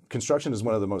construction is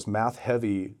one of the most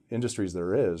math-heavy industries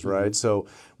there is, right? So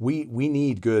we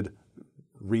need good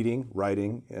reading,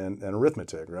 writing, and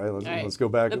arithmetic, right? Let's go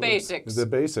back. The basics. The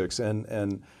basics.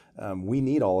 And we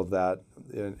need all of that,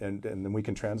 and then we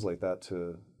can translate that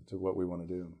to what we want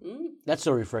to do. That's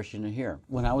so refreshing to hear.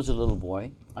 When I was a little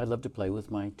boy, I loved to play with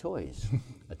my toys.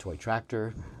 A toy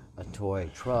tractor, a toy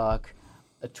truck,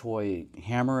 a toy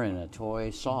hammer, and a toy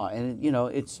saw. And,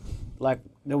 it's like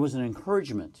there was an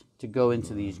encouragement to go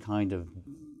into these kind of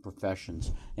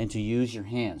professions and to use your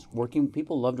hands.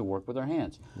 People love to work with their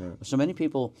hands. Right. So many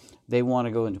people, they want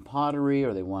to go into pottery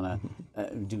or they want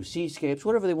to do seascapes,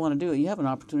 whatever they want to do. You have an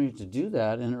opportunity to do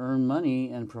that and earn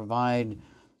money and provide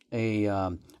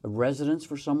a residence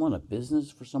for someone, a business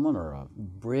for someone, or a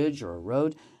bridge or a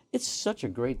road. It's such a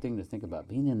great thing to think about,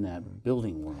 being in that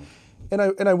building world. And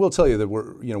I will tell you that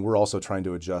we're also trying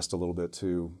to adjust a little bit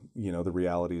to the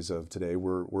realities of today.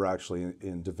 We're actually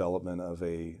in development of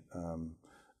a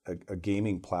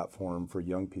gaming platform for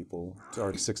young people,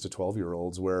 our 6 to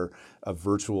 12-year-olds, where a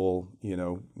virtual,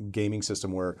 gaming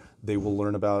system where they will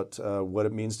learn about what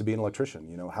it means to be an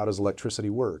electrician. How does electricity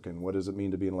work, and what does it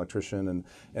mean to be an electrician,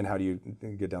 and how do you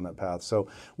get down that path? So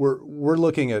we're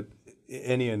looking at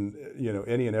any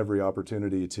and every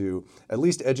opportunity to at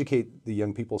least educate the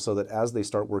young people so that as they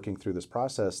start working through this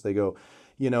process, they go,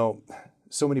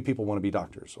 so many people want to be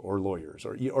doctors or lawyers,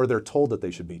 or they're told that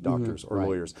they should be doctors or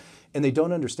lawyers, and they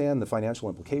don't understand the financial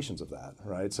implications of that,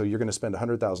 right? So you're going to spend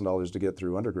 $100,000 to get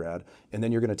through undergrad, and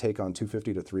then you're going to take on $250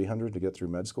 to $300 to get through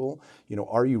med school.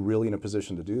 Are you really in a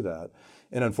position to do that?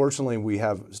 And unfortunately, we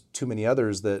have too many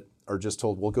others that are just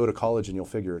told, well, go to college and you'll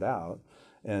figure it out.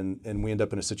 And we end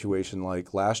up in a situation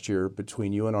like last year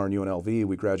between UNR and UNLV,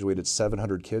 we graduated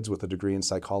 700 kids with a degree in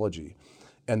psychology,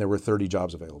 and there were 30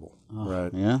 jobs available,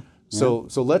 right? Yeah. So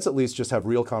let's at least just have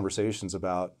real conversations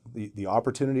about the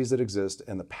opportunities that exist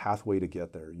and the pathway to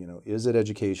get there. Is it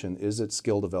education? Is it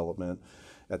skill development?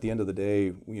 At the end of the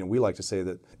day, we like to say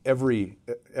that every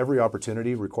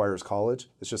opportunity requires college.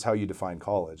 It's just how you define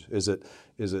college. Is it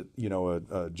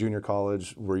a junior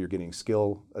college where you're getting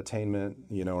skill attainment?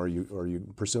 Are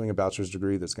you pursuing a bachelor's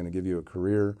degree that's going to give you a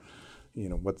career?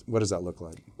 What does that look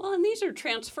like? Well, and these are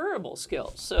transferable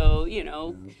skills. So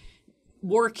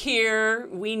work here,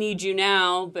 we need you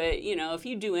now, but if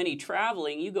you do any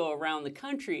traveling, you go around the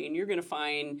country and you're going to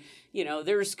find,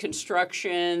 there's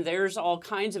construction, there's all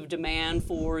kinds of demand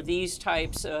for these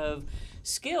types of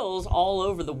skills all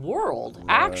over the world,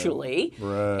 actually.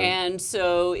 Right. And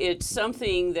so it's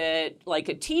something that, like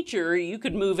a teacher, you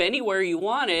could move anywhere you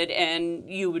wanted and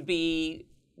you would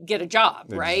get a job,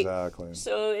 right? Exactly.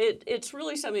 So it's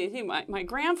really something to think. My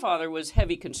grandfather was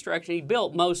heavy construction. He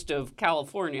built most of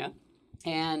California.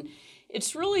 And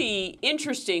it's really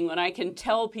interesting when I can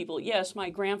tell people, yes, my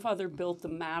grandfather built the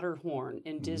Matterhorn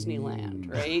in Disneyland,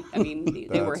 right? I mean,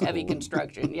 they were heavy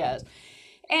construction, yes.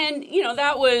 And,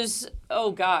 that was,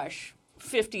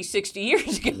 50, 60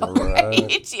 years ago,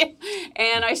 right? Yeah.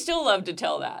 And I still love to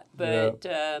tell that. But,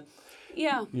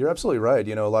 yeah. You're absolutely right.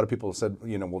 A lot of people said,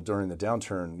 well, during the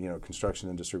downturn, construction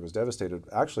industry was devastated.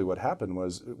 Actually, what happened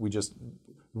was we just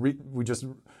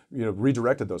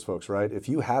redirected those folks, right? If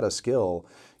you had a skill,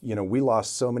 we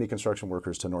lost so many construction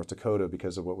workers to North Dakota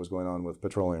because of what was going on with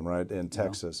petroleum, right? In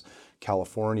Texas,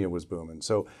 California was booming.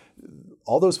 So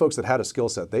all those folks that had a skill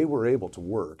set, they were able to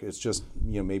work. It's just,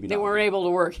 maybe they not. weren't able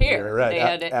to work here. Yeah,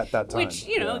 right, at that time. Which,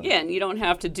 again, you don't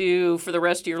have to do for the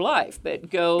rest of your life, but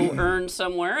go earn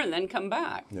somewhere and then come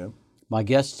back. Yeah. My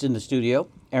guests in the studio,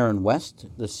 Aaron West,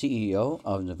 the CEO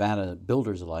of Nevada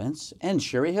Builders Alliance, and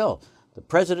Sherry Hill, the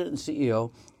president and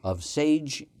CEO of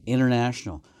Sage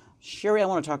International. Sherry, I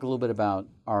want to talk a little bit about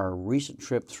our recent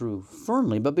trip through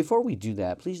Fernley, but before we do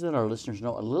that, please let our listeners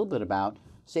know a little bit about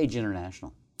Sage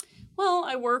International. Well,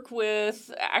 I work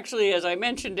with, actually, as I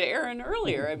mentioned to Aaron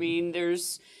earlier,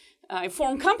 I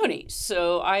form companies.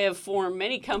 So I have formed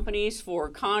many companies for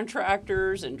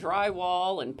contractors and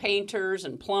drywall and painters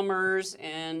and plumbers.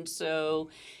 And so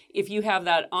if you have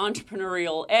that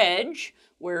entrepreneurial edge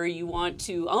where you want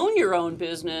to own your own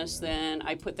business, then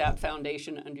I put that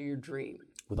foundation under your dream.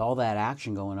 With all that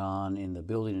action going on in the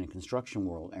building and construction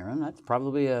world, Aaron, that's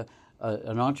probably an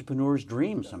entrepreneur's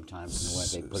dream sometimes in the way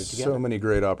they put it together. So many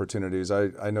great opportunities.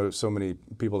 I know so many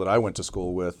people that I went to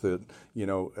school with that,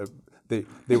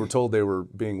 they were told they were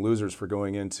being losers for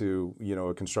going into,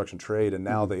 a construction trade, and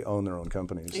now they own their own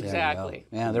companies. Exactly.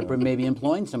 Yeah, they're maybe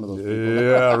employing some of those people.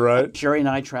 Yeah, right. Sherry and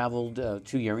I traveled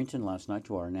to Yerington last night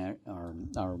to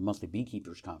our monthly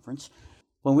beekeepers conference.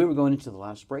 When we were going into the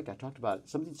last break, I talked about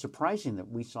something surprising that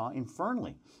we saw in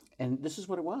Fernley. And this is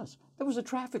what it was. There was a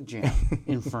traffic jam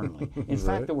in Fernley. In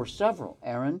fact, there were several.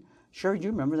 Aaron, Sherry, do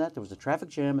you remember that? There was a traffic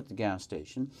jam at the gas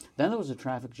station. Then there was a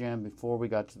traffic jam before we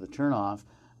got to the turnoff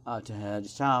to head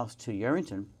south to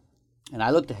Yerington. And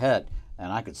I looked ahead,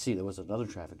 and I could see there was another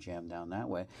traffic jam down that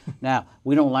way. Now,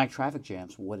 we don't like traffic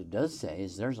jams. What it does say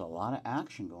is there's a lot of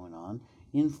action going on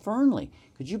in Fernley.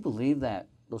 Could you believe that?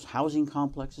 Those housing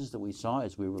complexes that we saw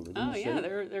as we were living in the city? Yeah,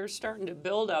 they're starting to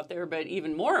build out there. But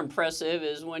even more impressive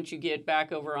is once you get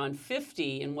back over on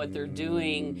 50 and what they're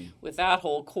doing with that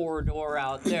whole corridor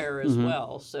out there as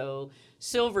well. So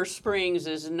Silver Springs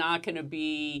is not going to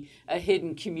be a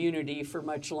hidden community for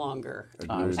much longer.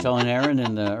 I was telling Aaron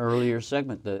in the earlier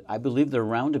segment that I believe their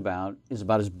roundabout is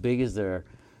about as big as their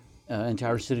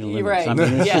entire city limits. Right. I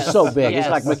mean, it's just so big. Yes.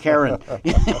 It's like McCarran.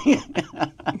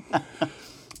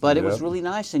 But it was really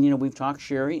nice. And, we've talked,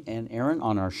 Sherry and Aaron,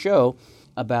 on our show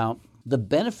about the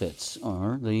benefits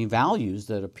or the values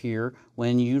that appear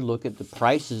when you look at the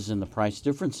prices and the price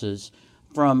differences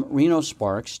from Reno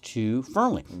Sparks to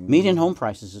Fernley. Median home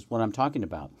prices is what I'm talking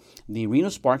about. The Reno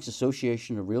Sparks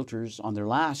Association of Realtors, on their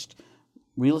last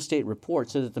real estate report,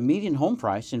 said that the median home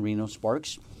price in Reno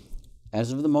Sparks,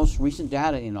 as of the most recent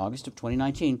data in August of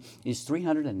 2019, is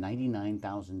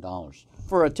 $399,000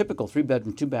 for a typical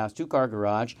 3-bedroom, 2-bath, 2-car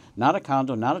garage, not a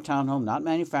condo, not a townhome, not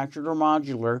manufactured or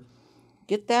modular.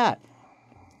 Get that.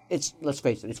 Let's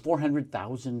face it, it's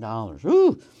 $400,000.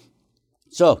 Ooh.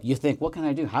 So you think, what can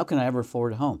I do? How can I ever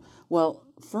afford a home? Well,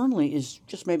 Fernley is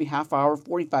just maybe half hour,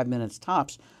 45 minutes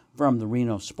tops from the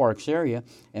Reno Sparks area.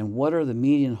 And what are the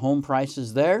median home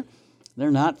prices there?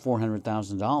 They're not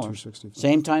 $400,000.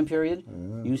 Same time period.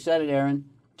 Yeah. You said it, Aaron.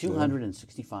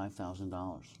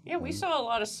 $265,000. Yeah, we saw a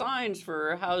lot of signs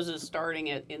for houses starting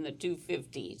in the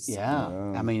 250s. Yeah.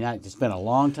 I mean, it's been a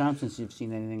long time since you've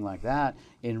seen anything like that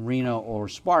in Reno or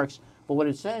Sparks. But what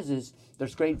it says is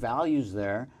there's great values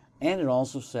there, and it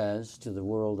also says to the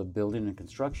world of building and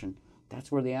construction, that's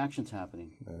where the action's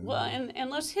happening. Well, and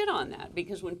let's hit on that,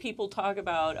 because when people talk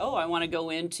about, I want to go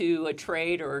into a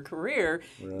trade or a career,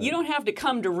 you don't have to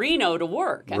come to Reno to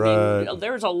work. I mean,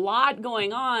 there's a lot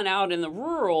going on out in the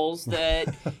rurals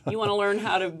that you want to learn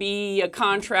how to be a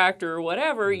contractor or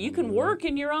whatever. You can work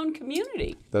in your own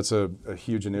community. That's a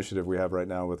huge initiative we have right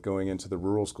now with going into the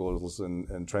rural schools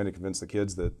and trying to convince the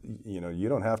kids that, you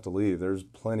don't have to leave. There's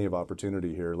plenty of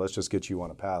opportunity here. Let's just get you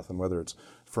on a path. And whether it's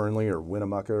Fernley or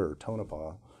Winnemucca or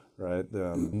Tonopah, right?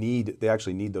 They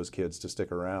actually need those kids to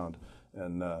stick around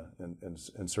and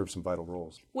serve some vital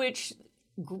roles. Which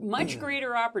much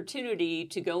greater opportunity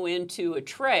to go into a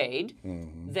trade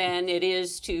than it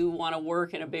is to want to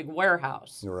work in a big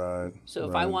warehouse. Right. So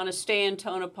if I want to stay in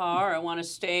Tonopah, or I want to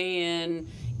stay in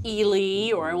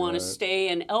Ely, or I want to stay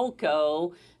in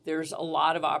Elko, there's a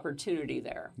lot of opportunity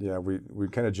there. Yeah, we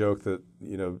kind of joke that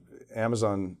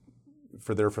Amazon,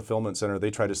 for their fulfillment center,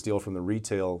 they try to steal from the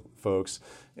retail folks,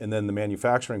 and then the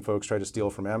manufacturing folks try to steal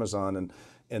from Amazon,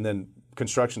 and then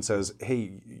construction says,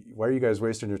 hey, why are you guys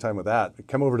wasting your time with that?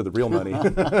 Come over to the real money.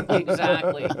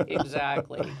 Exactly.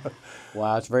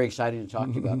 Wow, it's very exciting to talk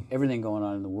to you about everything going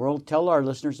on in the world. Tell our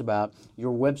listeners about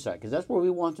your website, because that's where we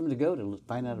want them to go to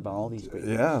find out about all these people.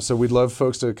 Yeah, so we'd love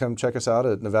folks to come check us out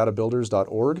at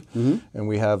nevadabuilders.org, and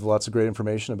we have lots of great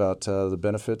information about the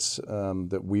benefits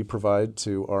that we provide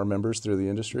to our members through the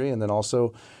industry, and then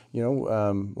also,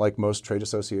 like most trade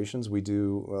associations, we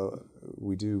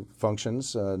do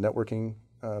functions, networking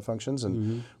functions,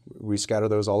 and we scatter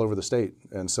those all over the state.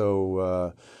 And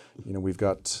so, we've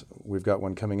got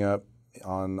one coming up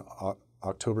on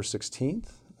October 16th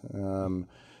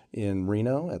in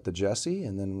Reno at the Jesse,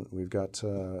 and then we've got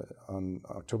on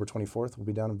October 24th we'll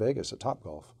be down in Vegas at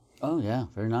Topgolf. Oh yeah,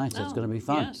 very nice. That's going to be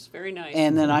fun. Yes, very nice.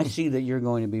 And then I see that you're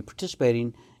going to be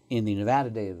participating in the Nevada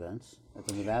Day events at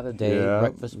the Nevada Day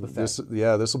Breakfast Buffet.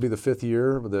 This will be the 5th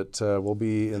year that we'll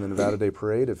be in the Nevada Day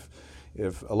Parade.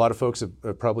 If a lot of folks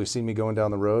have probably seen me going down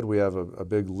the road, we have a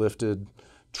big lifted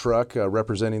truck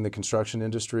representing the construction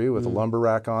industry with a lumber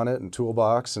rack on it and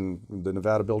toolbox and the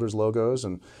Nevada Builders logos,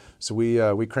 and so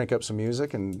we crank up some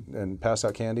music and pass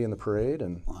out candy in the parade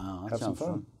and have some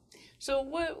fun. So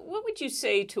what would you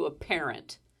say to a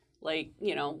parent? Like,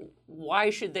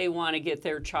 why should they want to get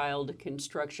their child a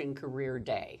construction career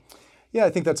day? Yeah, I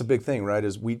think that's a big thing, right?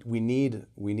 Is we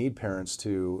need parents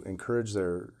to encourage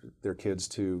their kids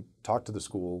to talk to the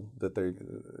school that they,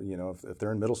 if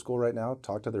they're in middle school right now,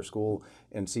 talk to their school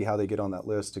and see how they get on that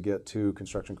list to get to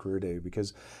construction career day.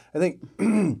 Because I think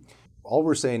all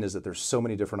we're saying is that there's so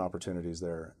many different opportunities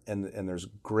there, and there's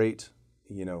great,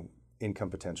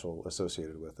 income potential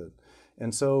associated with it.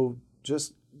 And so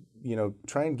just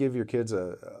try and give your kids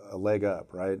a leg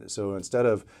up, right? So instead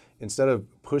of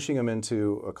pushing them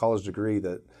into a college degree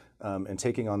that and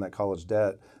taking on that college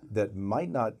debt that might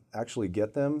not actually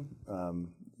get them,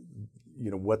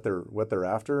 what they're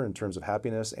after in terms of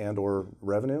happiness and or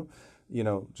revenue,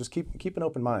 just keep an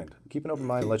open mind. Keep an open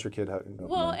mind and let your kid have an open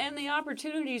mind. And the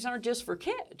opportunities aren't just for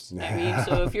kids. I mean,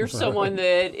 so if you're someone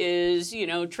that is,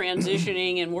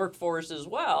 transitioning in workforce as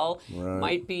well,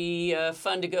 might be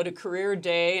fun to go to career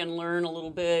day and learn a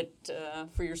little bit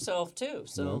for yourself too.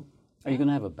 So. Are you going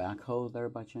to have a backhoe there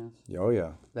by chance? Oh,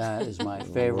 yeah. That is my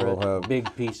favorite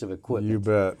big piece of equipment. You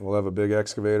bet. We'll have a big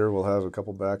excavator. We'll have a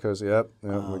couple backhoes. Yep.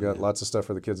 We got lots of stuff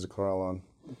for the kids to crawl on.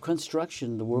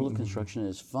 Construction, the world of construction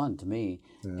is fun to me.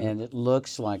 And it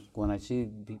looks like, when I see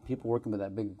people working with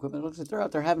that big equipment, it looks like they're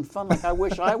out there having fun like I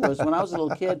wish I was. When I was a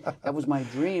little kid, that was my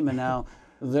dream, and now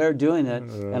they're doing it.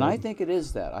 And I think it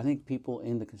is that. I think people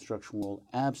in the construction world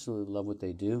absolutely love what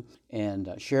they do.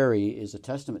 And Sherry is a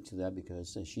testament to that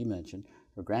because, as she mentioned,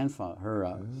 her grandfather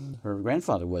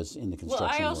was in the construction world.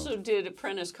 Well, I also did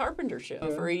apprentice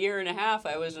carpentership. For a year and a half,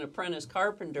 I was an apprentice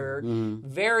carpenter.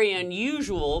 Very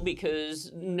unusual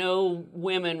because no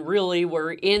women really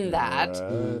were in that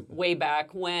way back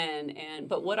when.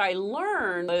 But what I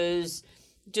learned was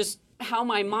just how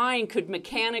my mind could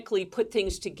mechanically put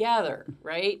things together,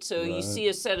 right? So you see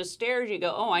a set of stairs, you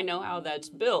go, oh, I know how that's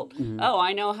built. Oh,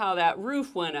 I know how that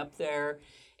roof went up there.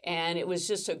 And it was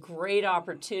just a great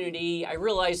opportunity. I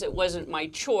realized it wasn't my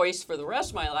choice for the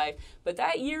rest of my life, but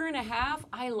that year and a half,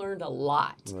 I learned a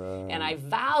lot. And I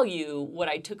value what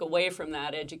I took away from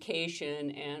that education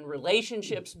and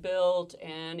relationships built,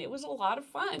 and it was a lot of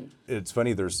fun. It's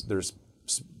funny, there's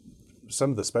some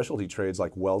of the specialty trades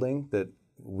like welding that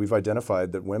we've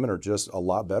identified that women are just a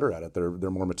lot better at it. They're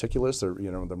more meticulous. They're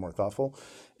more thoughtful,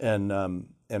 and I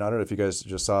don't know if you guys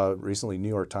just saw recently, New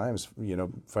York Times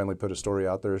finally put a story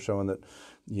out there showing that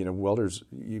welders,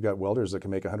 you got welders that can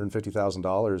make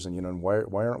 $150,000, and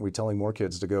why aren't we telling more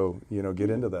kids to go get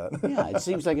into that? Yeah, it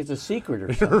seems like it's a secret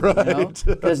or something,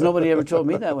 because nobody ever told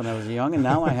me that when I was young, and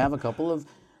now I have a couple of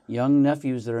young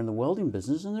nephews that are in the welding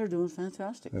business, and they're doing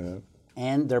fantastic.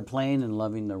 And they're playing and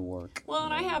loving their work. Well,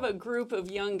 and I have a group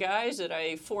of young guys that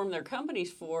I form their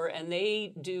companies for, and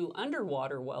they do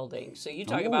underwater welding. So you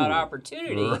talk about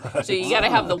opportunity. So you got to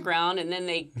have the ground, and then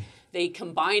they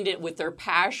combined it with their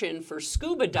passion for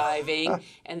scuba diving,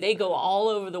 and they go all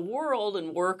over the world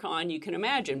and work on, you can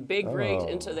imagine, big rigs,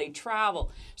 and so they travel.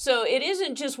 So it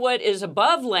isn't just what is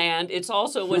above land, it's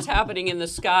also what's happening in the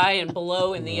sky and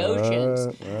below in the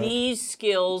oceans. These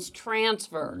skills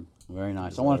transfer. Very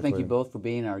nice. I want to thank you both for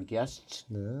being our guests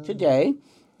today.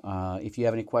 If you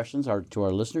have any questions, to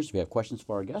our listeners, if you have questions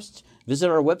for our guests, visit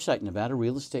our website,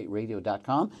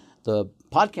 NevadaRealEstateRadio.com. The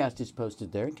podcast is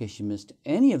posted there in case you missed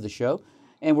any of the show.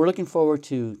 And we're looking forward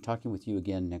to talking with you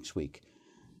again next week.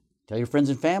 Tell your friends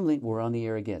and family we're on the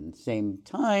air again. Same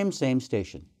time, same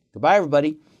station. Goodbye,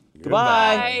 everybody.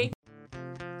 Goodbye.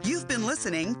 You've been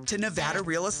listening to Nevada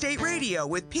Real Estate Radio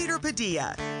with Peter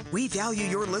Padilla. We value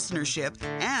your listenership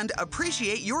and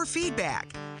appreciate your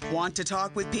feedback. Want to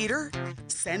talk with Peter?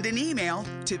 Send an email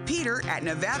to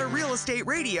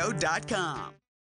peter@NevadaRealEstateRadio.com.